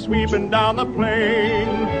comes sweeping down the plain,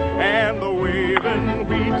 and the waving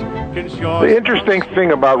wheat can sure... The interesting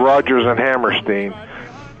thing about Rodgers and Hammerstein,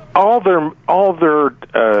 all their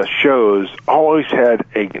shows always had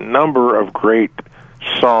a number of great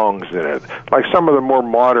songs in it. Like some of the more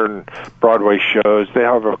modern Broadway shows, they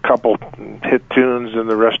have a couple hit tunes and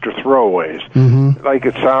the rest are throwaways. Mm-hmm. Like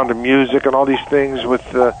it's Sound of Music and all these things with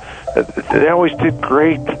they always did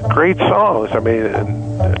great songs. I mean,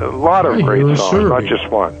 a lot of great songs, not just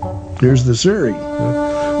one. Here's the Surrey.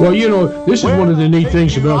 Well, this is one of the neat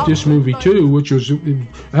things about this movie too, which was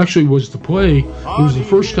the play. It was the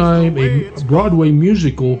first time a Broadway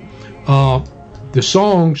musical. The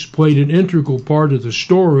songs played an integral part of the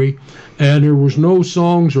story, and there was no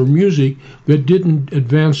songs or music that didn't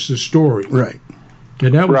advance the story. Right.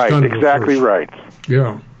 And that was right, kind of exactly right.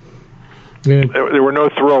 Yeah. And there were no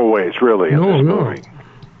throwaways, really, in this movie.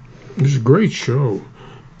 It was a great show.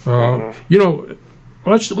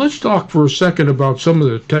 Let's talk for a second about some of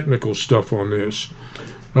the technical stuff on this.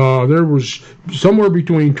 There was somewhere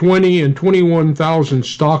between 20 and 21,000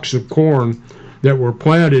 stalks of corn that were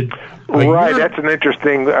planted. Right, that's an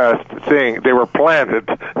interesting thing. They were planted.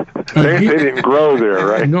 They didn't grow there,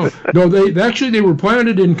 right? No. They were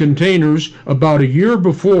planted in containers about a year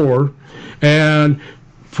before, and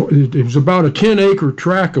it was about a 10-acre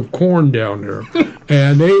tract of corn down there.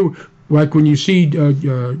 And they, like when you see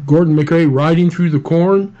Gordon MacRae riding through the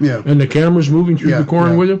corn, and the camera's moving through the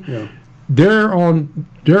corn with him. Yeah.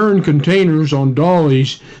 They're in containers on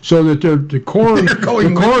dollies, so that the corn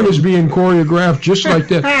is being choreographed just like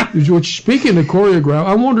that. Which, speaking of choreograph,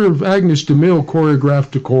 I wonder if Agnes DeMille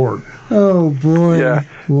choreographed the corn. Oh boy! Yeah.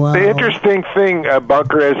 Wow. The interesting thing,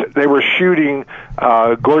 Bunker, is they were shooting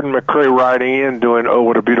Gordon MacRae riding in, doing "Oh,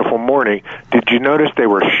 What a Beautiful Morning." Did you notice they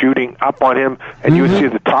were shooting up on him, and you would see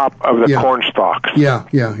the top of the corn stalks? Yeah.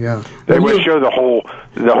 They would show the whole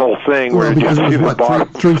thing where you just see the bottom,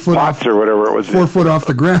 3 foot off, or whatever it was. 4 foot off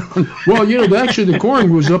the ground. Well, actually, the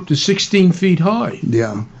corn was up to 16 feet high.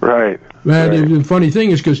 Yeah. Right. And the funny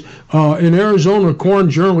thing is, because in Arizona,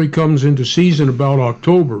 corn generally comes into season about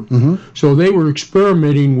October. Mm-hmm. So they were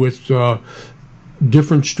experimenting with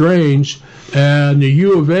different strains. And the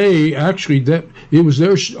U of A, actually, it was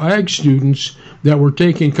their ag students that were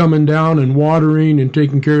coming down and watering and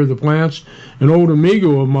taking care of the plants. An old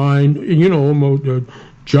amigo of mine,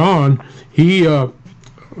 John, he, from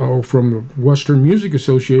the Western Music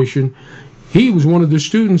Association, he was one of the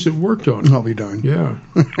students that worked on it. I'll be darned. Yeah.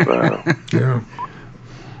 Wow. Yeah.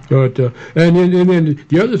 But and then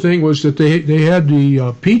the other thing was that they had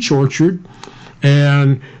the peach orchard,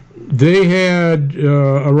 and they had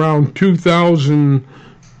around 2,000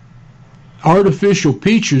 artificial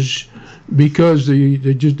peaches because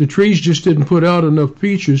the trees just didn't put out enough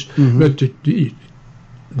peaches. Mm-hmm. But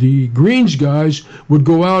the greens guys would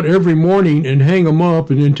go out every morning and hang them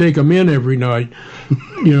up and then take them in every night.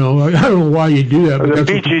 I don't know why you do that. It's a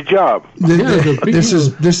peachy job. This is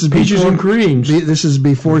peaches before, and creams. This is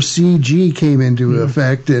before CG came into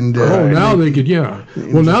effect, and now they could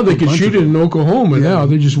now they could shoot it in Oklahoma. Yeah. Now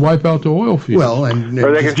they just wipe out the oil fields. Well, or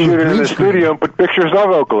they can shoot it in the studio and put pictures of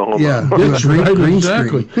Oklahoma. Yeah, that's right,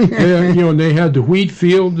 exactly. And they had the wheat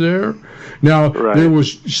field there. Now, there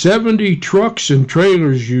was 70 trucks and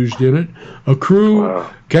trailers used in it, a crew,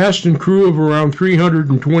 cast and crew of around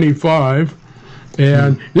 325,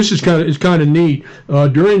 and this is kind of neat.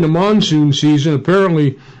 During the monsoon season,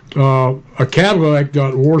 apparently a Cadillac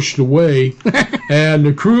got washed away, and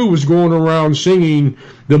the crew was going around singing,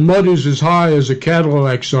 "The mud is as high as a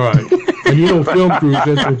Cadillac side." And film crews,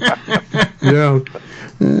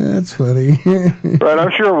 that's funny. Right,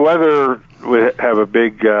 I'm sure weather would have a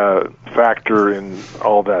big factor in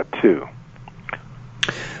all that too.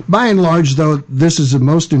 By and large, though, this is the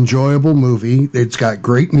most enjoyable movie. It's got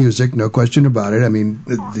great music, no question about it. I mean,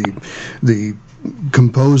 the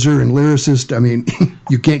composer and lyricist, I mean,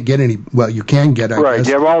 you can't get any, well, you can get, I guess.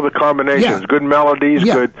 You have all the combinations, good melodies,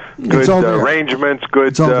 good arrangements,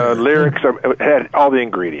 good lyrics, had all the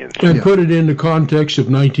ingredients. And put it in the context of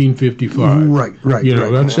 1955. Right.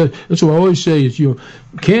 That's what I always say is,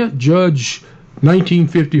 can't judge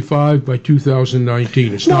 1955 by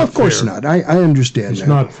 2019. It's not fair. No, of course not. I understand that. It's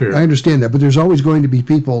not fair. I understand that, but there's always going to be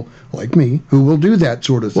people like me who will do that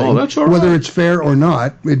sort of thing. Well, that's all right. Whether it's fair or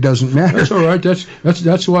not, it doesn't matter. That's all right.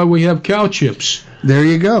 That's why we have cow chips. There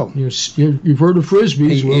you go. You've heard of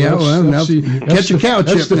frisbees. Well, catch a cow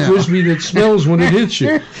chip. That's the frisbee that smells when it hits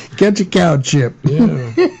you. Catch a cow chip.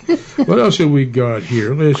 Yeah. What else have we got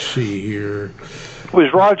here? Let's see here.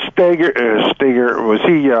 Was Rod Steiger, was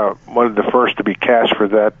he one of the first to be cast for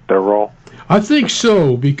that role? I think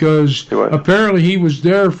so, because apparently he was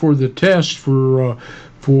there for the test for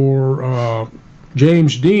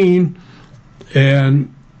James Dean,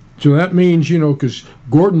 and so that means, because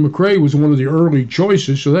Gordon McRae was one of the early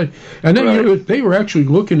choices. So they were actually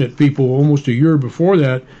looking at people almost a year before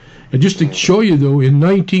that. And just to show you, though, in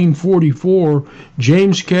 1944,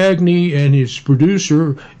 James Cagney and his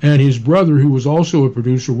producer and his brother, who was also a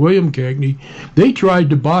producer, William Cagney, they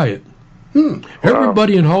tried to buy it.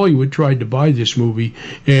 Everybody in Hollywood tried to buy this movie,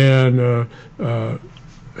 and the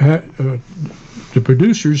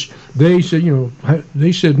producers, they said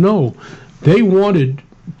no. They wanted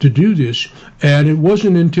to do this, and it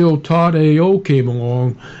wasn't until Todd A.O. came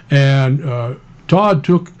along, and Todd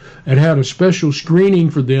took and had a special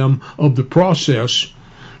screening for them of the process,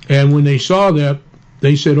 and when they saw that,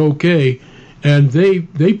 they said okay, and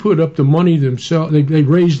they put up the money themselves. They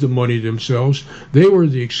raised the money themselves. They were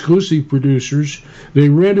the exclusive producers. They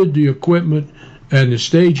rented the equipment and the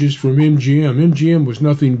stages from MGM. MGM was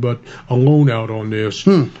nothing but a loan out on this.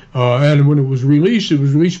 And when it was released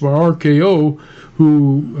by RKO,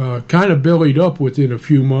 who kind of bellied up within a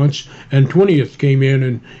few months, and 20th came in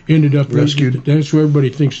and ended up rescued. That's what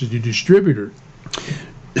everybody thinks is the distributor.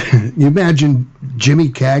 You imagine Jimmy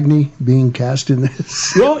Cagney being cast in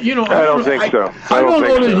this? Well, I don't think so. I don't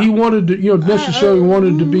know that he wanted to, necessarily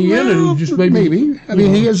wanted to be in it. He just maybe. I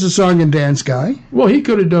mean, he is a song and dance guy. Well, he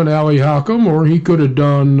could have done Allie Halcombe, or he could have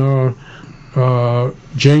done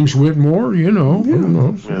James Whitmore. I don't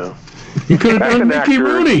know. Yeah. He could have done Mickey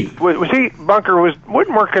Rooney. Was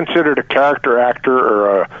Whitmore considered a character actor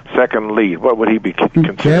or a second lead? What would he be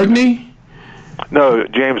considered? Cagney? No,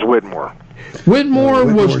 James Whitmore. Whitmore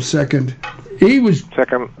was second. He was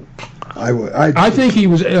second. I think he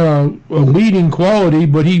was a leading quality,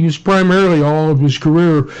 but he was primarily all of his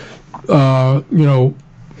career, a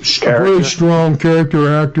really strong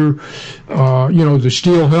character actor. The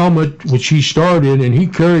Steel Helmet, which he starred in, and he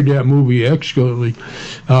carried that movie excellently.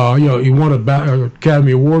 He won an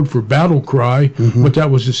Academy Award for Battle Cry, but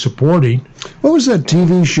that was a supporting. What was that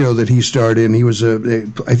TV show that he starred in? He was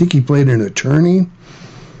I think he played an attorney.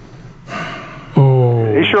 Oh,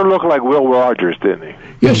 he sure looked like Will Rogers, didn't he?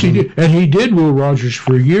 Yes, he did, and he did Will Rogers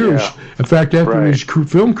for years. Yeah. In fact, after his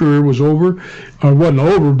film career was over, wasn't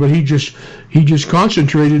over, but he just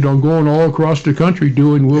concentrated on going all across the country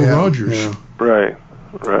doing Will Rogers. Yeah. Right.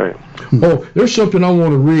 Oh, there's something I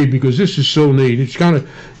want to read because this is so neat.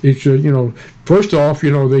 First off,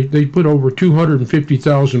 they put over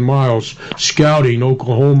 250,000 miles scouting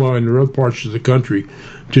Oklahoma and other parts of the country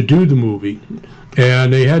to do the movie.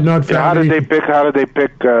 And they had not found. How did they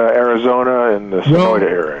pick Arizona and the Sonora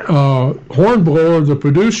area? Hornblower, the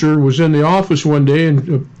producer, was in the office one day,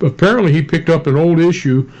 and apparently he picked up an old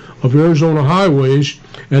issue of Arizona Highways,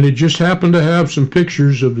 and it just happened to have some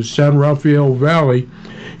pictures of the San Rafael Valley.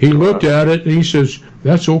 He looked at it and he says,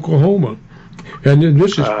 "That's Oklahoma." And then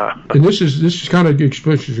this is kind of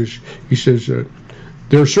explicit. He says,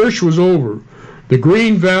 "Their search was over. The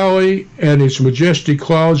Green Valley and its majestic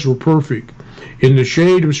clouds were perfect. In the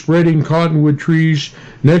shade of spreading cottonwood trees,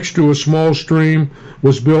 next to a small stream,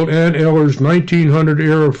 was built Aunt Eller's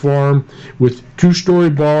 1900-era farm with two-story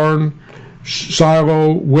barn,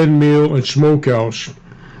 silo, windmill, and smokehouse."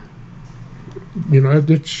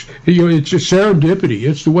 It's just serendipity.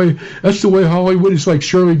 That's the way Hollywood is. Like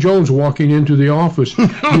Shirley Jones walking into the office.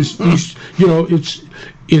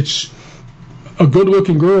 It's a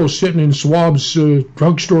good-looking girl sitting in Schwab's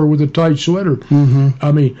drugstore with a tight sweater.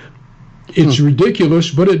 I mean, it's ridiculous,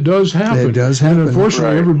 but it does happen. It does happen. And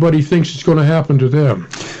unfortunately, everybody thinks it's going to happen to them.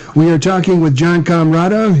 We are talking with John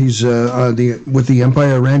Conrada. He's with the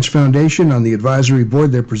Empire Ranch Foundation on the advisory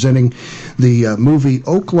board. They're presenting the movie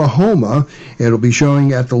Oklahoma. It'll be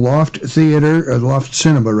showing at the Loft Loft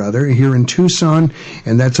Cinema, here in Tucson,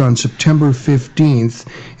 and that's on September 15th.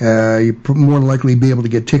 You more than likely be able to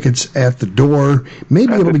get tickets at the door.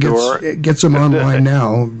 Maybe able to get some online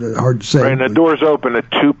now. Hard to say. Right, and the doors open at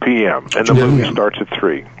 2 p.m. and the movie starts at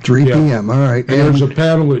 3. 3 p.m. All right. And there's a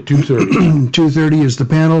panel at 2:30. 2:30 is the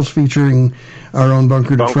panels featuring our own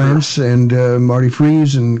Bunker de France and Marty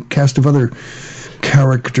Freese and cast of other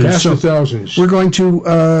characters. Cast of thousands. We're going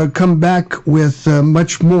to come back with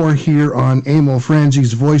much more here on Emil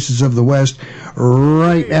Franzi's Voices of the West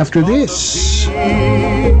right after this.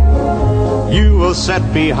 You will sit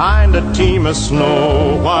behind a team of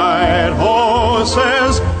snow-white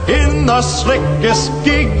horses in the slickest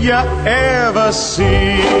gig you ever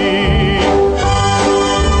see.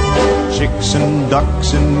 Chicks and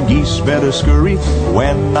ducks and geese better scurry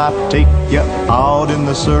when I take you out in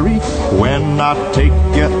the Surrey. When I take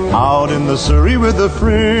you out in the Surrey with the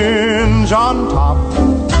fringe on top.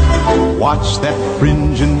 Watch that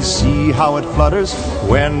fringe and see how it flutters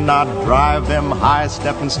when I drive them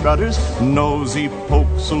high-stepping strutters. Nosy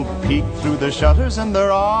pokes'll peek through the shutters and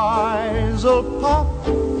their eyes'll pop.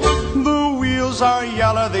 The wheels are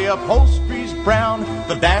yellow, the upholstery's brown,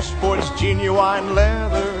 the dashboard's genuine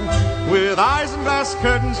leather. With eyes and glass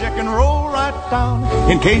curtains you can roll right down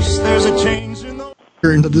in case there's a change in the...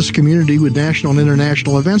 Into this community with national and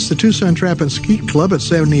international events, the Tucson Trap and Skeet Club at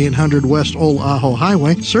 7800 West Old Ajo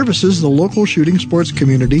Highway services the local shooting sports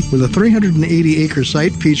community with a 380-acre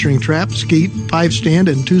site featuring trap, skeet, 5-stand,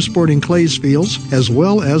 and 2 sporting clays fields, as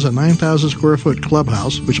well as a 9,000-square-foot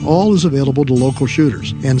clubhouse, which all is available to local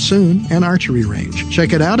shooters, and soon an archery range.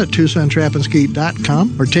 Check it out at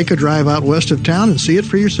TucsonTrapandSkeet.com or take a drive out west of town and see it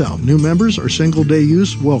for yourself. New members or single-day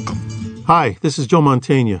use, welcome. Hi, this is Joe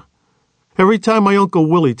Mantegna. Every time my Uncle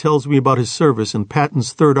Willie tells me about his service in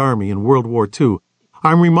Patton's Third Army in World War II,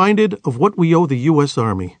 I'm reminded of what we owe the U.S.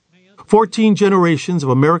 Army. 14 generations of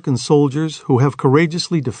American soldiers who have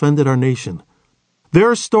courageously defended our nation.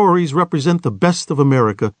 Their stories represent the best of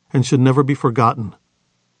America and should never be forgotten.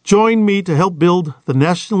 Join me to help build the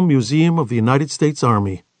National Museum of the United States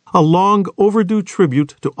Army, a long overdue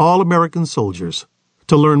tribute to all American soldiers.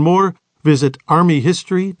 To learn more, visit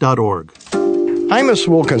armyhistory.org. Imus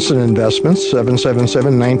Wilkinson Investments,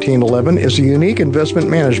 777-1911, is a unique investment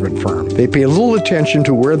management firm. They pay little attention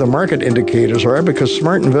to where the market indicators are because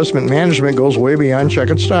smart investment management goes way beyond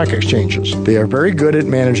checkered stock exchanges. They are very good at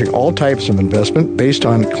managing all types of investment based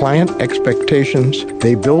on client expectations.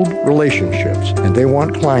 They build relationships, and they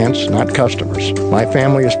want clients, not customers. My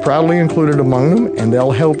family is proudly included among them, and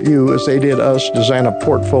they'll help you, as they did us, design a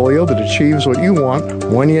portfolio that achieves what you want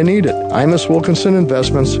when you need it. Imus Wilkinson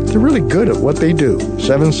Investments, they're really good at what they do.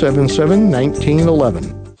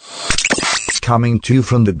 777-1911. Coming to you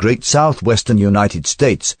from the great southwestern United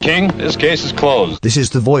States. King, this case is closed. This is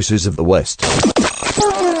the Voices of the West.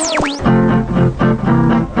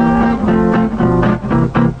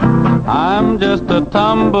 I'm just a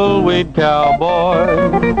tumbleweed cowboy.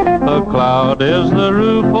 A cloud is the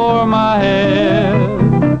roof for my head.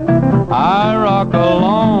 I rock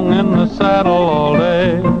along in the saddle all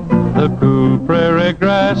day. The cool prairie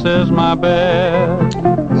grass is my bed.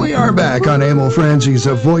 We are back on Emil Franzi's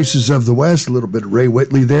Voices of the West. A little bit of Ray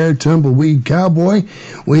Whitley there, Tumbleweed Cowboy.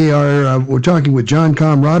 We're talking with John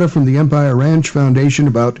Camarada from the Empire Ranch Foundation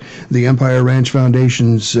about the Empire Ranch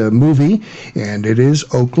Foundation's movie, and it is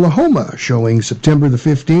Oklahoma, showing September the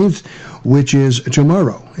 15th, which is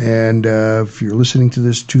tomorrow. And if you're listening to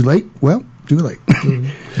this too late, well, too late.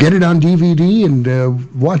 Get it on DVD and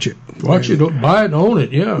watch it. Watch it, buy it, own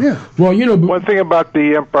it, yeah. Well, one thing about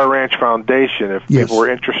the Empire Ranch Foundation, if people are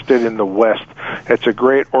interested in the West, it's a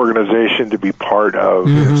great organization to be part of.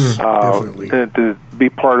 Definitely. To be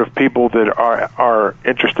part of people that are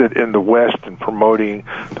interested in the West and promoting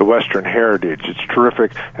the Western heritage. It's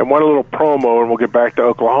terrific. And one little promo, and we'll get back to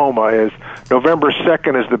Oklahoma, is November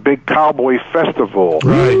 2nd is the big Cowboy Festival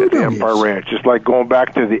at the Empire Ranch. It's like going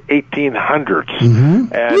back to the 1800s.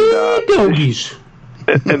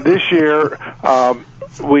 And this year,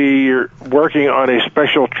 we're working on a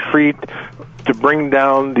special treat to bring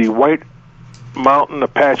down the White Mountain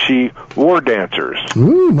Apache war dancers.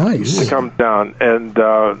 Ooh, nice. To come down, and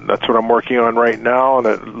that's what I'm working on right now, and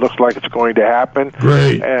it looks like it's going to happen.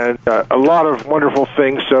 Great. And a lot of wonderful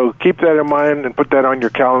things, so keep that in mind and put that on your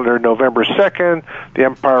calendar. November 2nd, the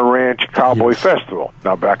Empire Ranch Cowboy Festival.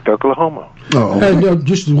 Now back to Oklahoma. And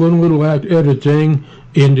just one little added thing.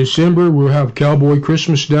 In December, we'll have Cowboy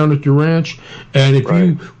Christmas down at the ranch, and if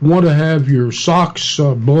you want to have your socks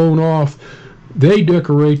blown off, they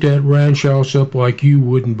decorate that ranch house up like you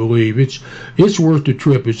wouldn't believe. It's worth the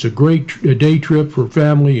trip. It's a great day trip for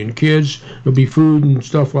family and kids. There'll be food and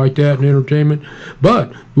stuff like that and entertainment.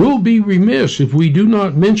 But we'll be remiss if we do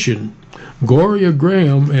not mention Gloria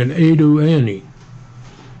Graham and Ado Annie,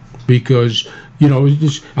 because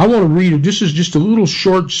I want to read it. This is just a little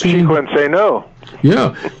short scene. She couldn't say no.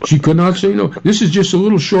 Yeah, she could not say no. This is just a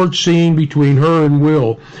little short scene between her and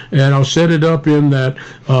Will, and I'll set it up in that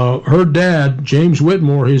her dad, James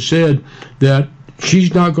Whitmore, has said that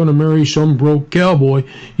she's not going to marry some broke cowboy.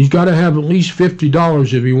 He's got to have at least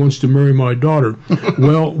 $50 if he wants to marry my daughter.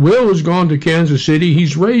 Well, Will has gone to Kansas City.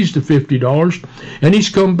 He's raised the $50, and he's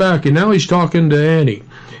come back, and now he's talking to Annie.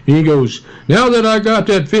 And he goes, now that I got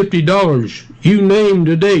that $50, you name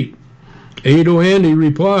the date. Ado Annie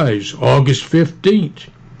replies, August 15th.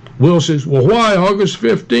 Will says, well, why August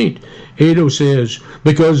 15th? Ado says,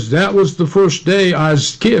 because that was the first day I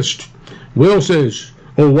was kissed. Will says,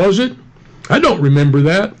 oh, was it? I don't remember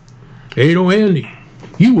that. Ado Annie,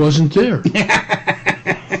 you wasn't there.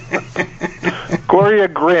 Gloria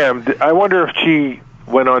Graham. I wonder if she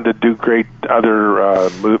went on to do great other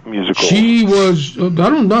musicals. She was.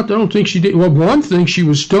 I don't think she did. Well, one thing, she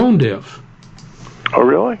was stone deaf. Oh,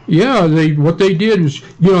 really? Yeah. What they did was,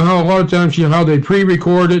 how a lot of times, how they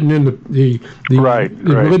pre-record it and then the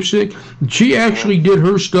lip sync. She actually did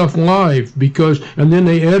her stuff live and then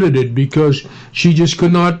they edited because she just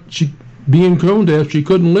could not. Being tone deaf, she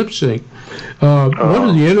couldn't lip sync. One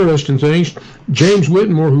of the interesting things, James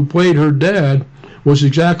Whitmore, who played her dad, was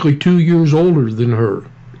exactly 2 years older than her.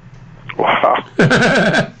 Wow.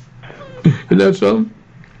 Isn't that something?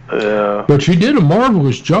 Yeah. But she did a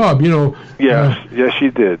marvelous job, Yes,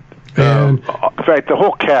 she did. And in fact, the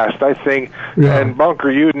whole cast, I think, and Bunker,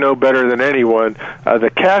 you'd know better than anyone,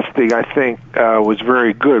 the casting, I think, was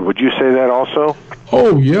very good. Would you say that also?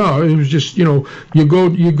 Oh, yeah. It was just, you go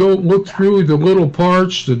look through the little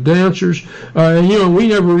parts, the dancers. And, we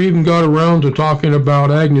never even got around to talking about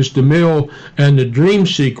Agnes DeMille and the dream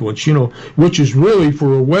sequence, which is really,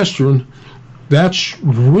 for a Western, that's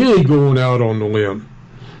really going out on the limb.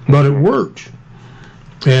 But it worked.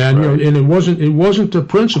 And and it wasn't the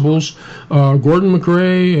principals. Gordon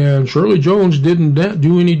McRae and Shirley Jones didn't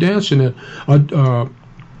do any dancing.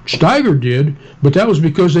 Steiger did, but that was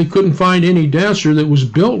because they couldn't find any dancer that was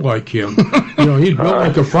built like him. He's built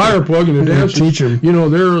like a fire plug, and the dancers,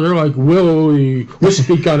 they're like willowy,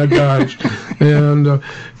 wispy kind of guys.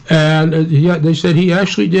 And they said he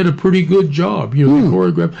actually did a pretty good job. The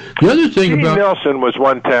choreograph. The other thing Gene about Nelson was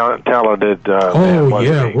one talented.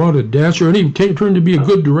 Man, what a dancer, and he turned to be a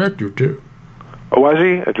good director too. Oh, was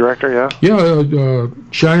he a director? Yeah. Yeah,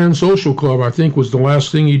 Cheyenne Social Club, I think, was the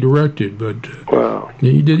last thing he directed, but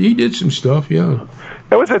he did some stuff. Yeah.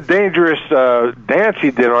 That was a dangerous dance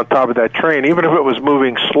he did on top of that train. Even if it was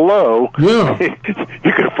moving slow, you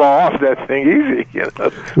could fall off that thing easy. With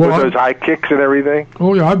those high kicks and everything.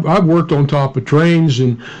 Oh yeah, I've worked on top of trains,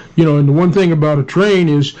 and and the one thing about a train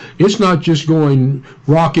is it's not just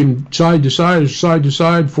rocking side to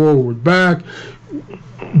side, forward, back.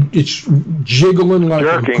 It's jiggling like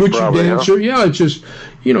jerking, a coochie dancer. Yeah, it's just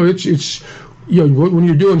it's. When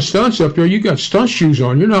you're doing stunts up there, you got stunt shoes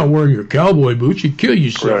on. You're not wearing your cowboy boots. You kill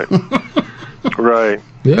yourself. Right.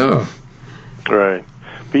 Yeah. Right.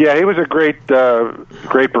 But yeah, he was a great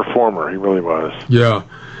performer. He really was. Yeah.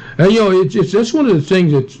 And that's one of the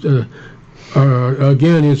things that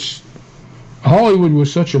again, it's Hollywood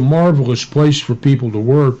was such a marvelous place for people to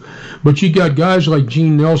work, but you got guys like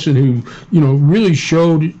Gene Nelson who really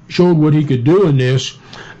showed what he could do in this,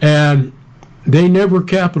 and they never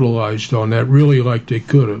capitalized on that really like they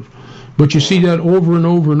could have. But you see that over and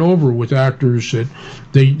over and over with actors that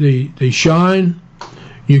they shine.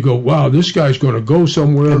 You go, wow, this guy's going to go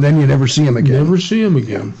somewhere. And then you never see him again. Never see him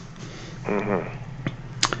again.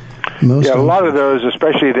 Mm-hmm. A lot of those,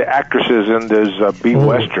 especially the actresses in those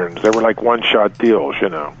B-Westerns, they were like one-shot deals,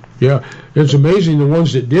 Yeah, it's amazing the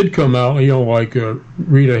ones that did come out, like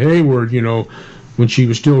Rita Hayworth, when she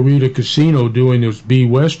was still Rita Casino doing those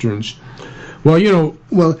B-Westerns.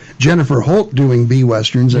 Well, Jennifer Holt doing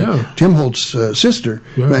B-Westerns, Tim Holt's sister.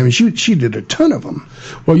 Yeah. I mean, she did a ton of them.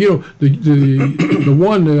 Well, the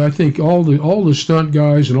one that I think all the stunt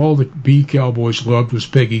guys and all the B cowboys loved was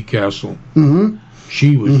Peggy Castle. Mm-hmm.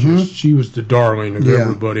 She was she was the darling of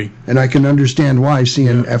everybody. And I can understand why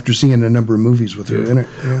after seeing a number of movies with her in it.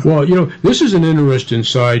 Yeah. Well, this is an interesting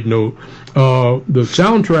side note. The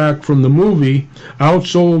soundtrack from the movie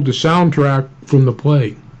outsold the soundtrack from the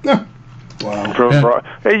play. Yeah. Wow.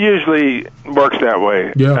 It usually works that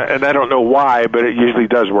way. Yeah. And I don't know why, but it usually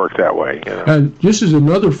does work that way. And this is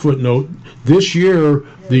another footnote. This year,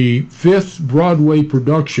 the 5th Broadway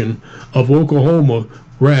production of Oklahoma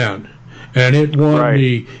ran, and it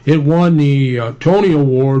won the Tony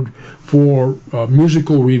Award for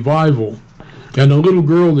musical revival. And the little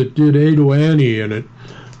girl that did Ado Annie in it,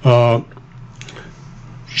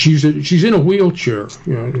 she's in a wheelchair,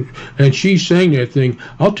 and she sang that thing.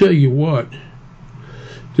 I'll tell you what,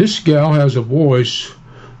 this gal has a voice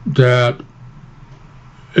that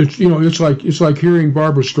it's like hearing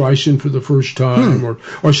Barbra Streisand for the first time,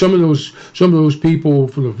 or some of those people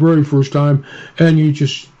for the very first time, and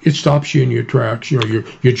it stops you in your tracks. Your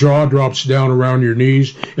jaw drops down around your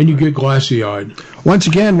knees, and you get glassy-eyed. Once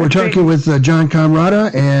again, we're talking with John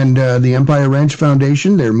Camarada and the Empire Ranch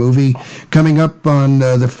Foundation. Their movie coming up on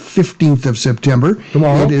the 15th of September.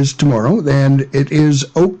 Tomorrow. It is tomorrow, and it is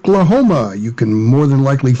Oklahoma. You can more than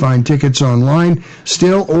likely find tickets online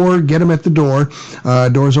still, or get them at the door.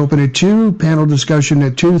 Doors open at 2, panel discussion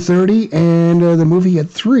at 2:30, and the movie at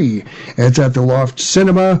 3. It's at the Loft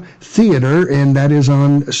Cinema Theater, and that is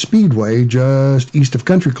on Speedway, just east of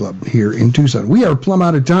Country Club here in Tucson. We are plumb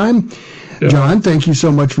out of time. John, thank you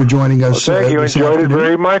so much for joining us. Well, thank you. Enjoyed it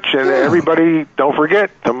very much. And everybody, don't forget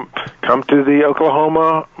to come to the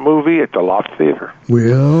Oklahoma movie at the Loft Theater.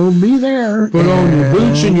 We'll be there. Put on your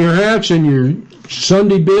boots and your hats and your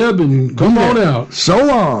Sunday bib and come on out. So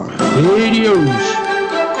long. Adios.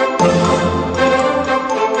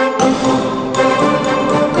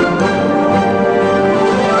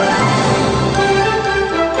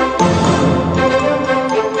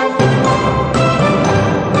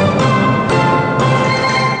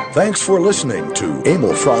 Thanks for listening to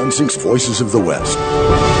Emil Franzi's Voices of the West.